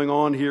things going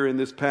on here in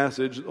this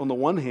passage. On the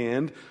one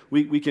hand,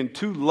 we can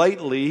too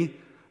lightly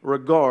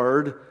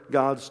regard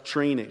God's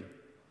training.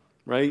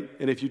 Right?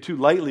 And if you too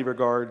lightly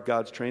regard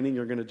God's training,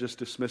 you're going to just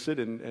dismiss it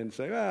and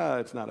say,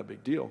 it's not a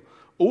big deal.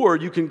 Or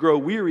you can grow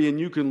weary and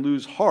you can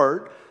lose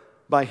heart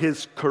by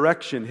his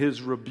correction,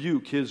 his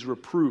rebuke, his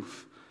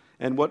reproof.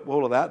 And what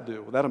will that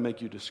do? Well, that'll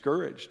make you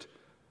discouraged.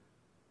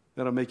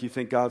 That'll make you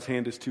think God's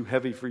hand is too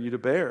heavy for you to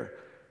bear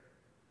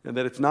and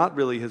that it's not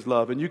really his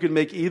love. And you can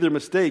make either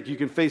mistake. You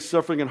can face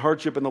suffering and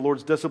hardship in the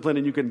Lord's discipline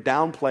and you can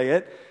downplay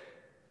it.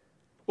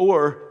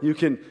 Or you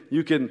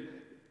can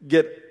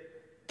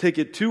take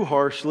it too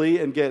harshly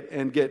and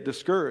get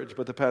discouraged.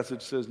 But the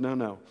passage says,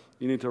 no.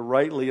 You need to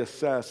rightly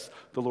assess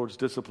the Lord's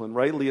discipline,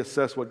 rightly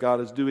assess what God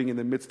is doing in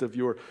the midst of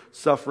your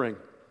suffering.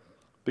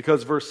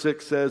 Because verse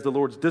 6 says the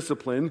Lord's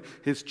discipline,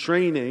 his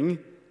training,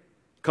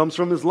 Comes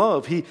from his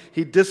love. He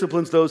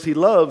disciplines those he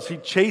loves. He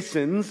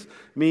chastens,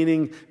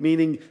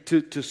 meaning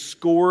to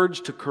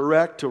scourge, to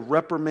correct, to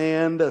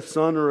reprimand a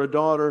son or a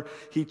daughter.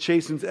 He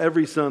chastens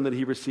every son that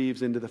he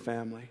receives into the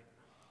family.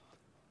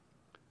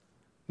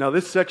 Now,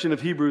 this section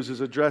of Hebrews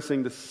is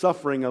addressing the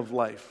suffering of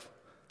life.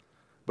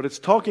 But it's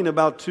talking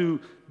about two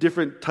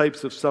different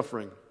types of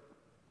suffering,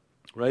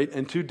 right?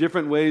 And two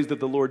different ways that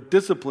the Lord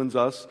disciplines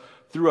us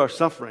through our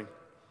suffering.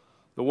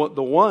 The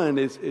one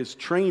is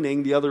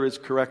training, the other is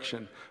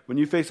correction. When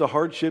you face a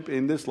hardship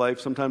in this life,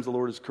 sometimes the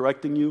Lord is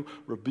correcting you,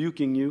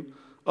 rebuking you.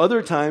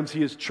 Other times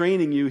He is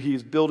training you, He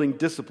is building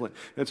discipline.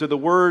 And so the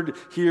word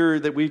here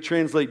that we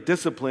translate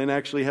discipline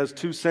actually has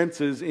two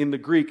senses in the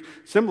Greek,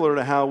 similar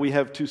to how we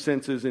have two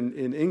senses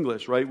in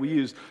English, right? We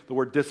use the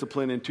word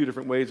discipline in two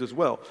different ways as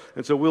well.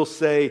 And so we'll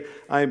say,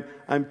 I'm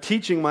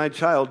teaching my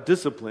child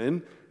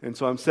discipline, and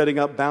so I'm setting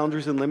up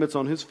boundaries and limits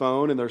on his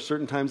phone, and there are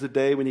certain times a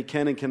day when he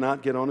can and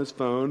cannot get on his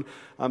phone.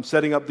 I'm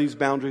setting up these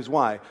boundaries.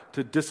 Why?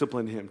 To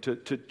discipline him,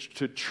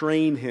 to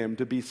train him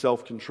to be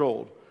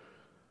self-controlled.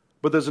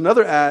 But there's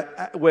another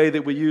way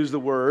that we use the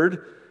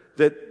word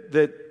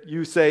that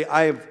you say,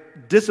 I am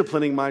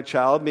disciplining my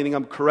child, meaning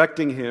I'm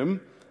correcting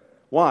him.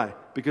 Why?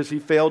 Because he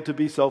failed to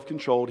be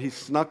self-controlled. He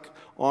snuck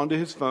onto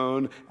his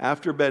phone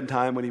after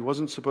bedtime when he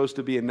wasn't supposed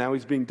to be, and now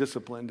he's being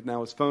disciplined.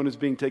 Now his phone is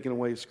being taken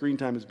away, his screen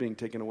time is being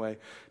taken away.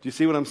 Do you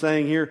see what I'm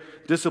saying here?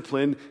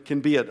 Discipline can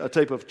be a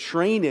type of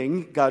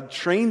training. God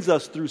trains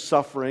us through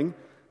suffering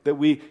that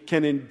we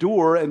can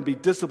endure and be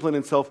disciplined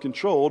and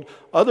self-controlled.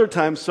 Other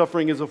times,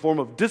 suffering is a form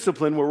of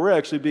discipline where we're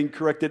actually being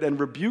corrected and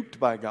rebuked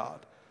by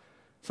God.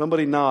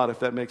 Somebody nod if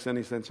that makes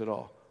any sense at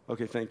all.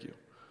 Okay, thank you.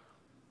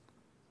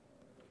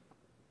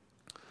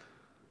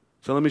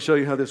 So let me show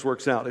you how this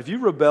works out. If you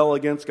rebel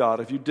against God,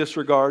 if you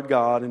disregard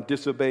God and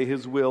disobey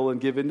His will and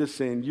give in to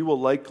sin, you will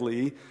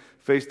likely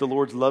face the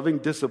Lord's loving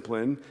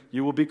discipline.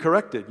 You will be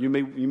corrected. You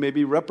may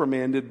be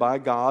reprimanded by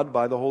God,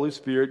 by the Holy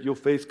Spirit. You'll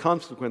face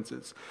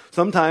consequences.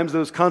 Sometimes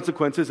those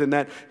consequences and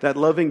that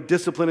loving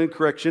discipline and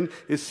correction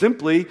is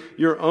simply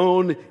your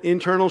own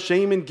internal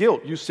shame and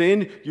guilt. You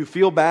sin, you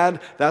feel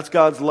bad. That's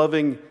God's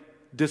loving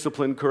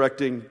discipline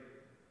correcting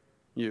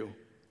you.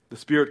 The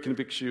Spirit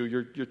convicts you.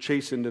 You're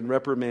chastened and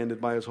reprimanded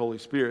by His Holy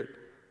Spirit.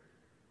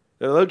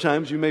 At other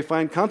times, you may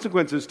find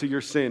consequences to your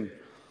sin.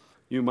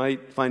 You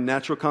might find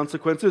natural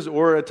consequences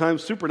or at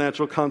times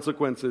supernatural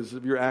consequences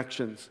of your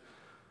actions.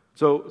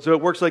 So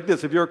it works like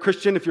this. If you're a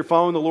Christian, if you're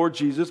following the Lord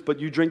Jesus, but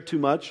you drink too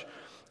much,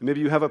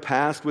 maybe you have a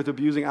past with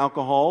abusing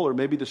alcohol, or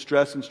maybe the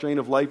stress and strain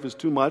of life is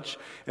too much,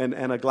 and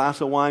a glass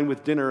of wine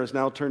with dinner is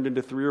now turned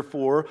into 3 or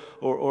 4,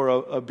 or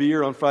a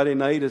beer on Friday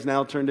night is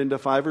now turned into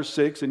 5 or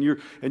 6, and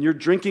you're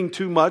drinking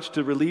too much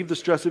to relieve the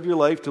stress of your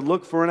life, to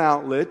look for an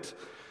outlet.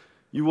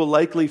 You will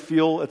likely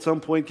feel at some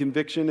point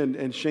conviction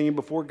and shame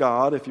before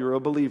God if you're a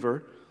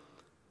believer.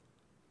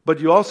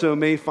 But you also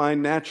may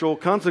find natural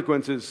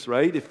consequences,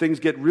 right? If things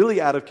get really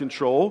out of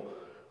control,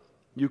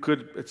 you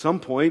could at some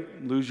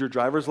point lose your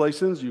driver's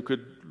license. You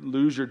could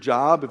lose your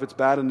job if it's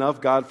bad enough.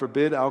 God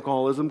forbid,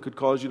 alcoholism could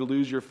cause you to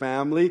lose your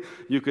family.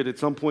 You could at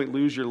some point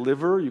lose your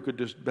liver. You could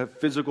just have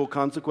physical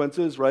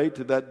consequences, right,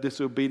 to that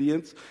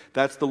disobedience.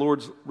 That's the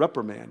Lord's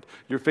reprimand.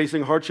 You're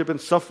facing hardship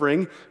and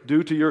suffering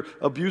due to your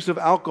abuse of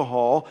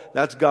alcohol.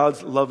 That's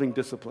God's loving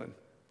discipline.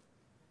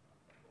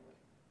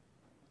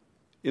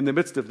 In the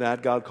midst of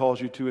that, God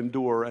calls you to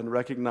endure and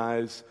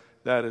recognize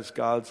that is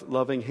God's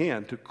loving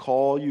hand to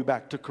call you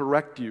back, to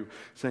correct you,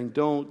 saying,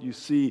 don't you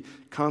see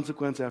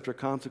consequence after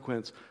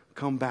consequence?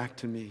 Come back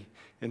to me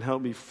and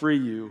help me free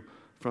you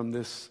from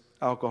this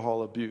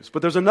alcohol abuse.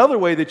 But there's another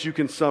way that you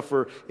can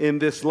suffer in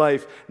this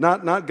life,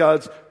 not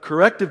God's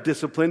corrective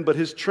discipline, but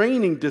His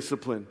training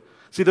discipline.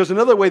 See, there's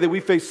another way that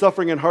we face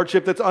suffering and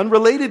hardship that's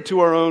unrelated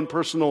to our own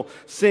personal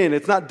sin.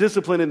 It's not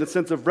discipline in the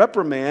sense of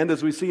reprimand,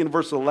 as we see in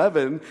verse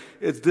 11.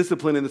 It's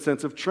discipline in the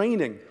sense of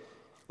training.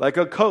 Like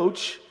a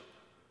coach,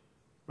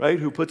 right,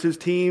 who puts his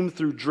team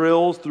through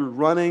drills, through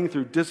running,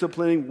 through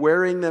disciplining,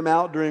 wearing them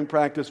out during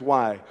practice.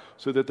 Why?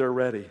 So that they're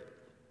ready.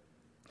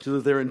 So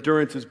that their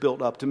endurance is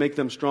built up, to make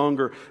them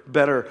stronger,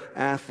 better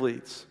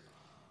athletes.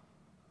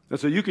 And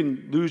so you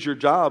can lose your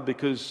job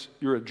because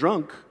you're a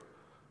drunk,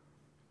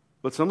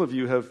 but some of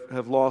you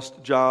have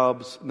lost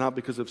jobs not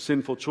because of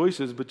sinful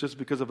choices, but just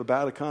because of a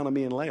bad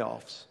economy and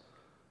layoffs.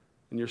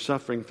 And you're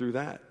suffering through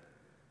that.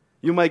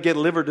 You might get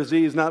liver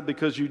disease not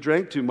because you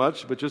drank too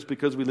much, but just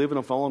because we live in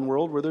a fallen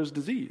world where there's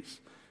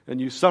disease.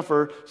 And you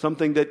suffer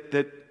something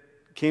that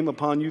came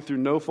upon you through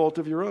no fault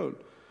of your own.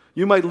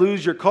 You might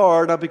lose your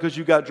car not because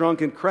you got drunk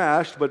and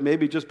crashed, but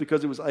maybe just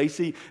because it was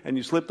icy and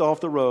you slipped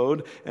off the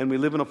road. And we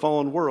live in a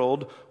fallen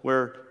world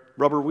where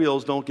rubber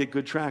wheels don't get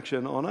good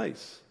traction on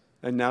ice.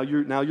 And now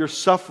you're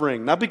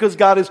suffering, not because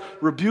God is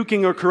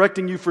rebuking or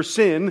correcting you for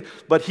sin,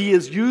 but He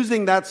is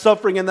using that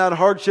suffering and that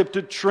hardship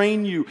to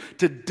train you,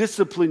 to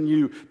discipline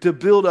you, to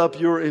build up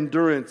your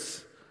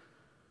endurance.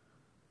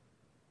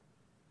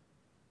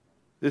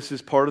 This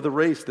is part of the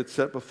race that's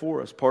set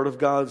before us, part of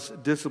God's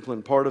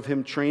discipline, part of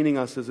Him training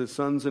us as His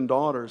sons and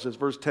daughters, as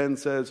verse 10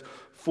 says,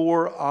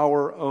 for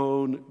our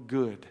own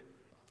good.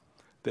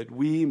 that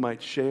we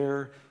might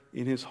share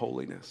in his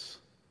holiness.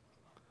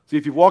 See,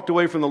 if you've walked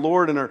away from the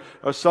Lord and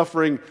are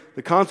suffering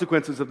the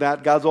consequences of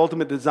that, God's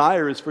ultimate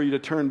desire is for you to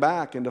turn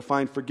back and to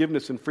find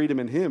forgiveness and freedom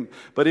in him.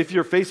 But if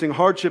you're facing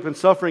hardship and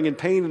suffering and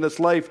pain in this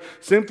life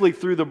simply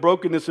through the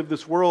brokenness of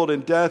this world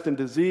and death and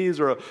disease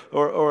or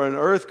an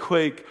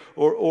earthquake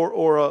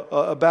or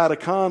a bad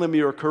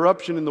economy or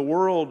corruption in the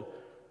world,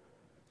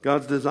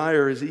 God's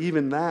desire is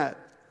even that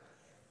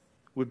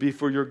would be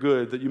for your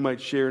good, that you might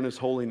share in his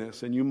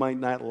holiness. And you might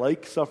not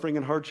like suffering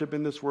and hardship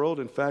in this world.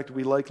 In fact,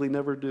 we likely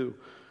never do.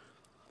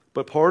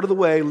 But part of the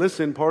way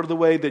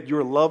that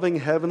your loving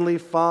Heavenly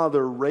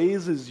Father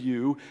raises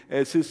you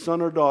as his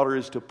son or daughter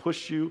is to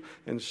push you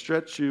and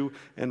stretch you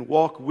and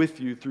walk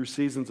with you through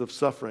seasons of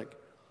suffering.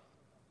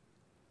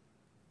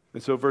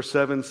 And so verse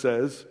 7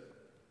 says,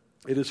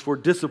 it is for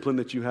discipline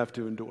that you have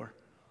to endure.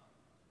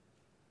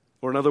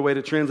 Or another way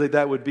to translate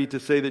that would be to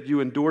say that you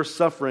endure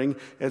suffering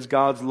as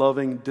God's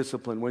loving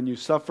discipline. When you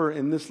suffer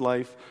in this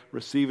life,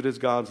 receive it as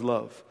God's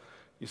love.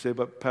 You say,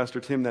 but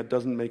Pastor Tim, that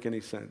doesn't make any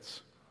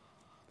sense.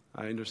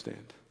 I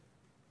understand.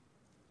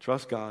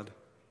 Trust God,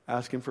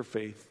 ask him for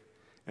faith,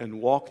 and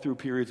walk through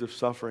periods of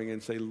suffering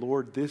and say,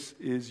 Lord, this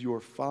is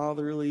your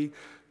fatherly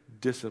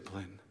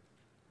discipline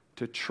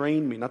to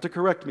train me, not to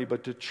correct me,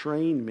 but to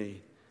train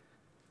me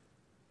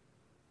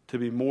to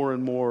be more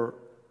and more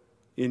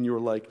in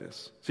your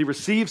likeness. See,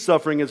 receive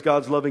suffering as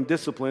God's loving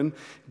discipline.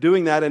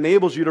 Doing that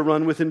enables you to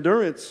run with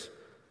endurance.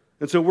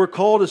 And so we're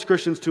called as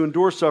Christians to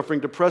endure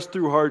suffering, to press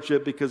through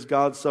hardship because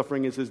God's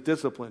suffering is his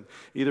discipline.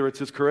 Either it's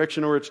his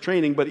correction or it's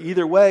training, but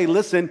either way,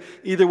 listen,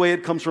 either way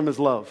it comes from his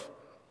love.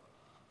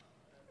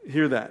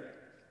 Hear that.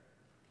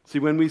 See,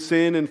 when we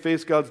sin and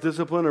face God's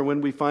discipline or when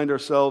we find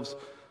ourselves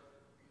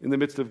in the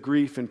midst of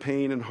grief and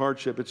pain and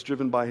hardship, it's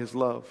driven by his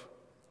love.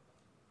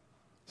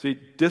 See,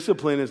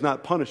 discipline is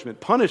not punishment.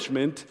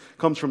 Punishment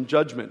comes from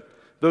judgment.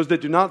 Those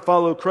that do not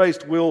follow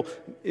Christ will,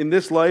 in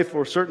this life,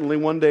 or certainly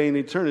one day in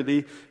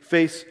eternity,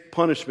 face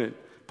punishment.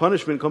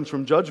 Punishment comes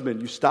from judgment.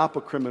 You stop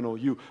a criminal.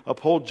 You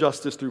uphold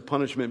justice through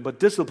punishment. But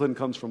discipline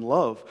comes from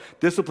love.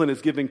 Discipline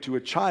is giving to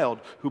a child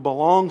who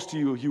belongs to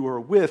you, who you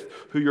are with,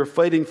 who you're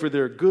fighting for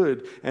their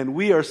good. And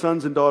we are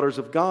sons and daughters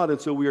of God,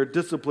 and so we are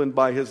disciplined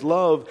by his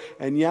love.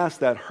 And yes,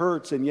 that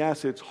hurts, and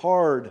yes, it's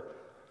hard.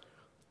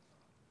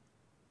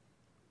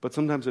 But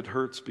sometimes it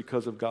hurts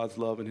because of God's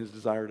love and his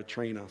desire to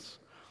train us.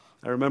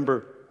 I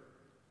remember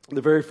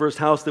the very first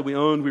house that we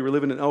owned, we were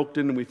living in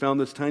Elkton, and we found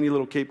this tiny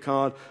little Cape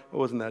Cod. It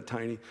wasn't that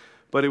tiny,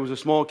 but it was a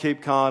small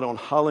Cape Cod on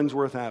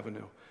Hollingsworth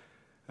Avenue.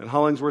 And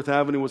Hollingsworth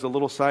Avenue was a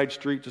little side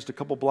street just a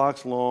couple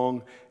blocks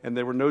long, and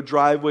there were no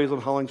driveways on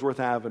Hollingsworth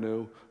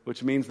Avenue,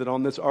 which means that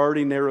on this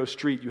already narrow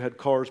street, you had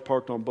cars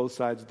parked on both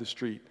sides of the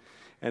street.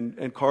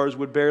 And cars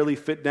would barely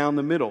fit down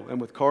the middle.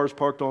 And with cars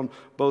parked on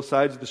both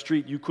sides of the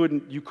street, you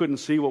couldn't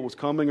see what was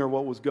coming or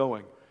what was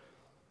going.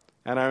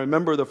 And I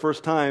remember the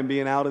first time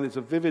being out, and it's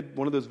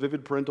one of those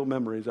vivid parental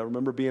memories. I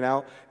remember being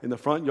out in the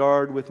front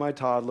yard with my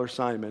toddler,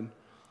 Simon,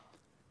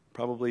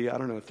 probably,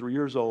 3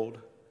 years old.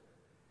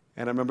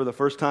 And I remember the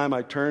first time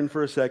I turned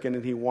for a second,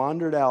 and he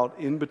wandered out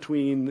in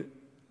between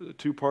the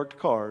two parked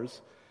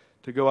cars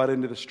to go out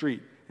into the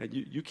street. And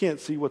you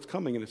can't see what's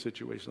coming in a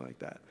situation like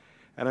that.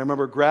 And I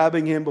remember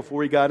grabbing him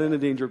before he got into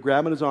danger,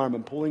 grabbing his arm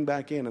and pulling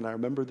back in. And I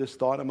remember this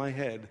thought in my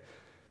head,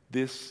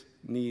 this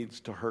needs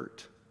to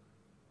hurt.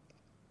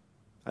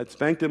 I'd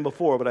spanked him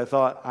before, but I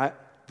thought,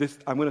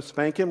 I'm going to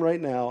spank him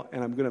right now,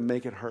 and I'm going to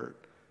make it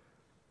hurt.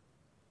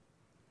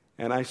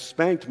 And I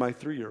spanked my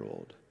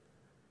 3-year-old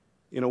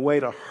in a way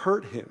to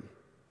hurt him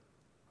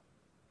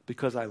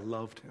because I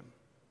loved him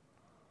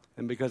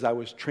and because I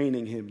was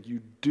training him.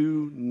 You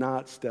do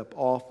not step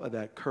off of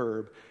that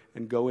curb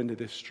and go into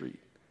this street.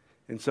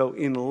 And so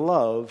in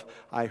love,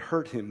 I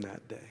hurt him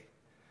that day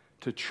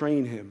to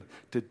train him,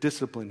 to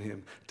discipline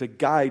him, to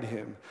guide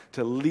him,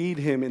 to lead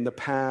him in the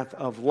path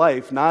of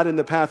life, not in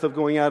the path of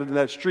going out into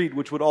that street,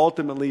 which would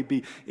ultimately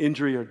be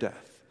injury or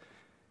death.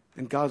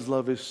 And God's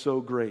love is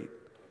so great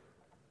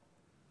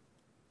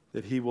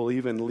that he will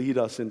even lead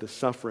us into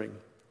suffering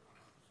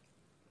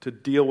to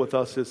deal with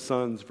us as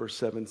sons, verse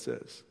 7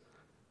 says.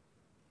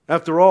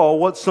 After all,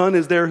 what son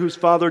is there whose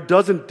father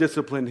doesn't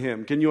discipline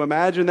him? Can you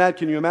imagine that?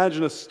 Can you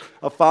imagine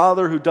a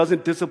father who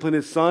doesn't discipline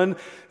his son?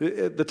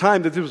 At the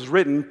time that this was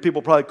written,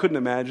 people probably couldn't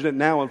imagine it.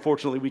 Now,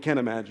 unfortunately, we can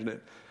imagine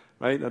it.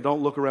 Right? Now,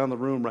 don't look around the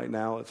room right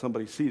now at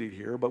somebody seated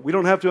here, but we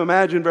don't have to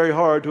imagine very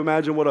hard to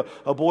imagine what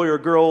a boy or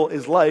girl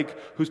is like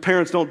whose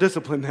parents don't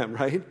discipline them,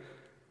 right?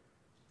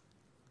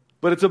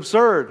 But it's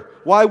absurd.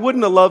 Why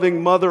wouldn't a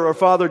loving mother or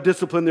father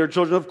discipline their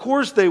children? Of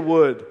course they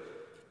would.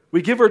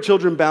 We give our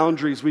children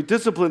boundaries. We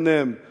discipline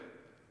them.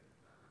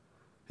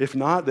 If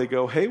not, they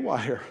go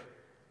haywire.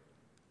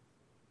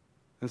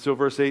 And so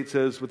verse 8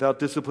 says, without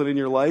discipline in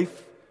your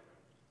life,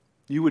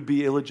 you would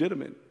be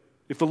illegitimate.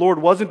 If the Lord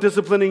wasn't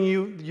disciplining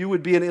you, you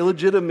would be an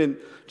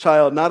illegitimate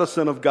child, not a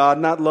son of God,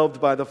 not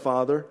loved by the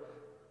Father.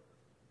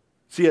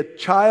 See, a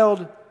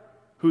child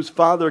whose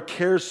father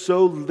cares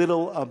so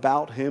little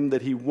about him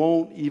that he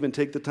won't even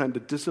take the time to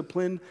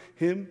discipline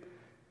him,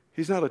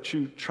 he's not a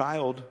true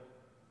child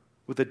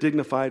with a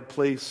dignified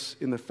place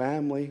in the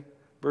family.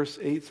 Verse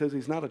 8 says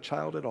he's not a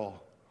child at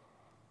all.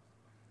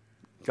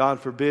 God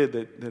forbid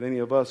that any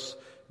of us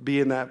be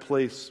in that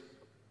place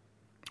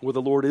where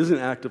the Lord isn't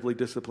actively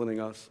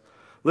disciplining us.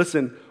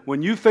 Listen,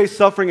 when you face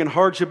suffering and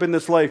hardship in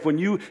this life, when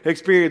you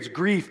experience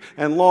grief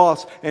and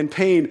loss and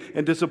pain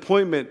and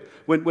disappointment,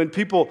 when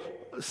people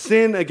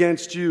sin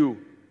against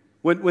you,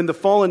 when the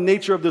fallen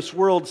nature of this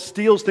world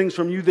steals things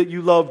from you that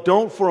you love,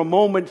 don't for a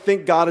moment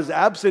think God is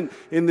absent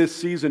in this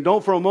season.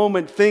 Don't for a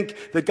moment think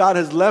that God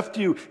has left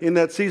you in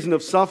that season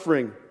of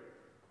suffering.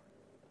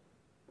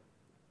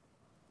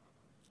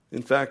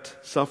 In fact,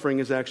 suffering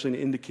is actually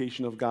an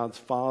indication of God's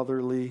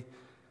fatherly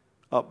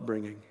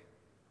upbringing.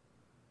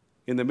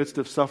 In the midst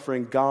of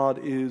suffering, God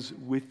is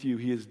with you.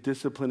 He is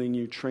disciplining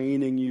you,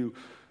 training you,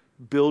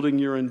 building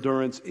your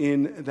endurance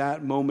in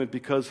that moment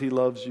because He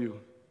loves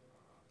you.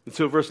 And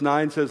so verse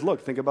 9 says,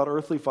 look, think about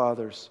earthly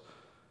fathers.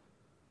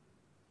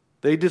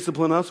 They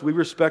discipline us. We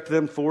respect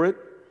them for it.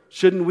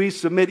 Shouldn't we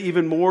submit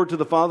even more to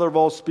the Father of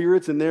all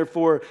spirits and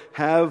therefore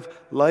have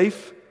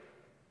life?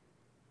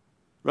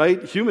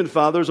 Right? Human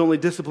fathers only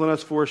discipline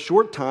us for a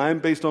short time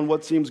based on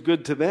what seems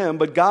good to them,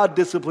 but God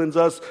disciplines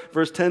us,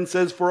 verse 10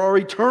 says, for our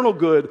eternal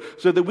good,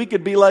 so that we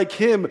could be like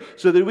Him,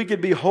 so that we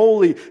could be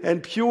holy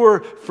and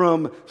pure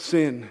from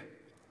sin.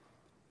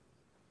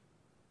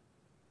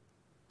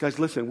 Guys,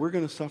 listen, we're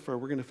going to suffer,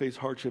 we're going to face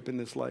hardship in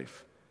this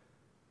life.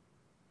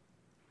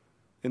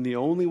 And the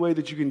only way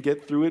that you can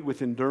get through it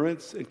with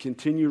endurance and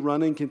continue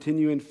running,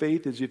 continue in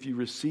faith, is if you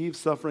receive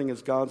suffering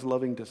as God's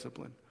loving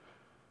discipline.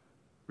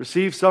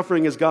 Receive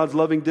suffering as God's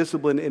loving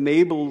discipline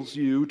enables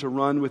you to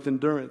run with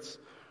endurance.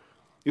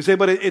 You say,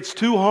 but it's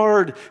too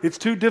hard, it's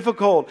too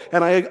difficult,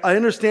 and I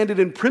understand it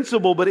in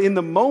principle, but in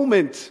the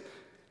moment,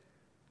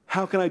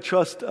 how can I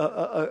trust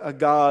a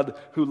God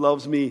who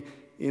loves me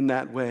in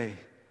that way?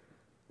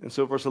 And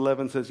so verse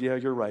 11 says, yeah,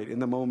 you're right. In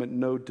the moment,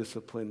 no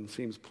discipline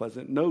seems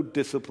pleasant. No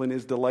discipline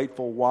is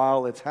delightful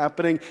while it's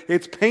happening.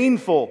 It's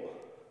painful.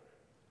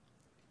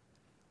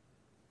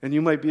 And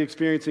you might be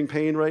experiencing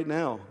pain right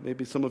now.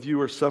 Maybe some of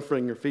you are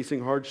suffering or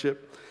facing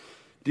hardship,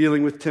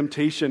 dealing with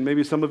temptation.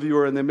 Maybe some of you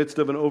are in the midst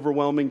of an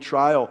overwhelming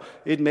trial.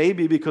 It may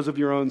be because of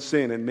your own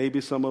sin. And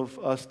maybe some of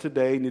us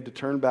today need to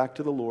turn back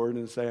to the Lord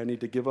and say, I need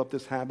to give up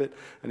this habit.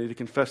 I need to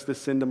confess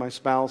this sin to my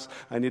spouse.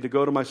 I need to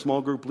go to my small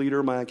group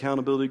leader, my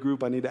accountability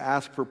group. I need to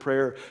ask for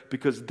prayer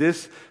because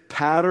this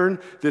pattern,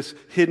 this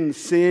hidden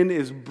sin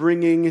is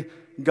bringing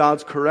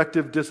God's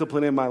corrective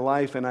discipline in my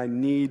life, and I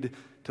need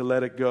to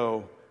let it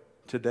go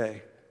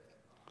today.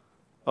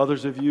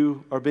 Others of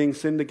you are being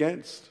sinned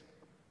against.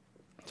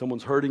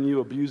 Someone's hurting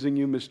you, abusing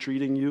you,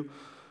 mistreating you.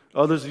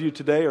 Others of you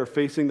today are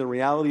facing the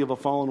reality of a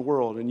fallen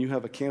world, and you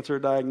have a cancer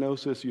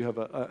diagnosis, you have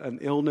an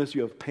illness,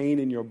 you have pain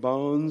in your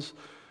bones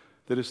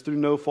that is through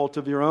no fault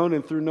of your own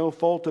and through no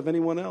fault of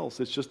anyone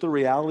else. It's just the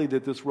reality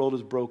that this world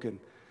is broken.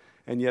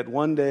 And yet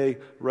one day,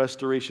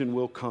 restoration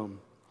will come.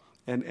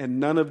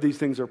 And none of these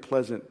things are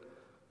pleasant.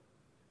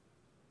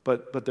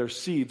 But they're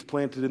seeds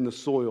planted in the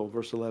soil,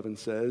 verse 11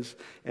 says.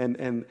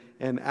 And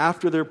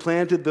after they're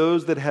planted,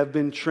 those that have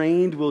been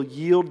trained will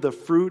yield the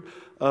fruit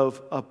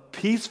of a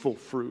peaceful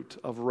fruit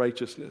of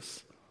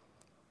righteousness.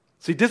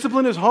 See,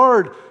 discipline is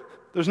hard.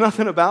 There's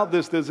nothing about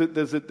this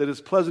that is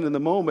pleasant in the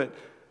moment.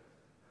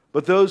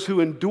 But those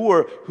who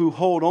endure, who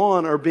hold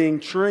on, are being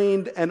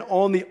trained. And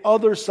on the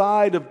other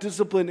side of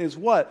discipline is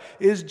what?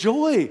 Is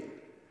joy.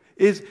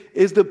 Is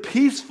the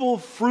peaceful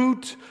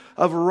fruit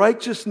of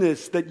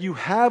righteousness, that you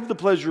have the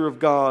pleasure of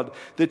God,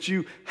 that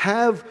you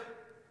have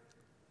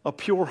a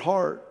pure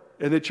heart,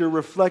 and that you're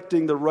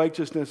reflecting the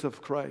righteousness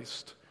of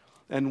Christ.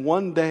 And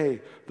one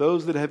day,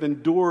 those that have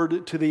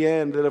endured to the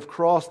end, that have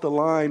crossed the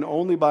line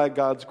only by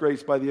God's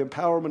grace, by the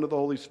empowerment of the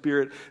Holy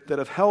Spirit, that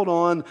have held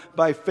on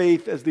by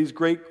faith as these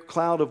great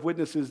cloud of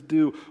witnesses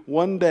do,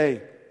 one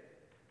day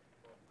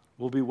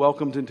will be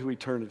welcomed into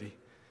eternity.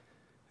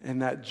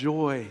 And that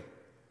joy,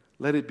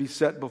 let it be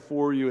set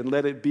before you, and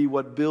let it be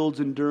what builds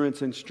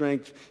endurance and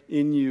strength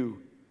in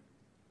you.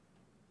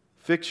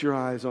 Fix your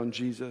eyes on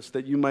Jesus,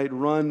 that you might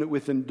run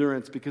with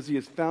endurance, because He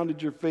has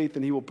founded your faith,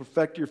 and He will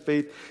perfect your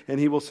faith, and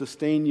He will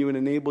sustain you and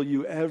enable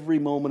you every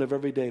moment of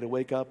every day to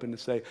wake up and to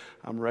say,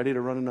 I'm ready to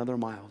run another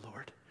mile,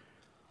 Lord.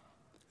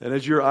 And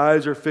as your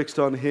eyes are fixed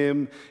on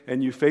Him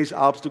and you face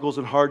obstacles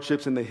and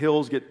hardships and the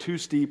hills get too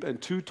steep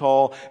and too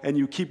tall and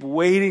you keep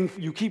waiting.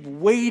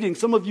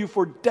 Some of you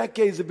for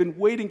decades have been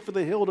waiting for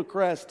the hill to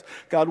crest.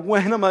 God,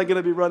 when am I going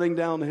to be running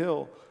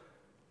downhill?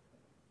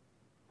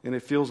 And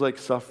it feels like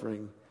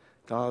suffering.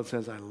 God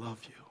says, I love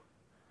you.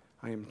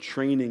 I am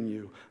training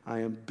you.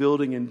 I am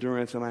building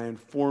endurance, and I am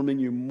forming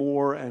you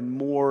more and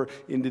more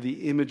into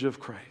the image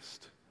of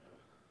Christ.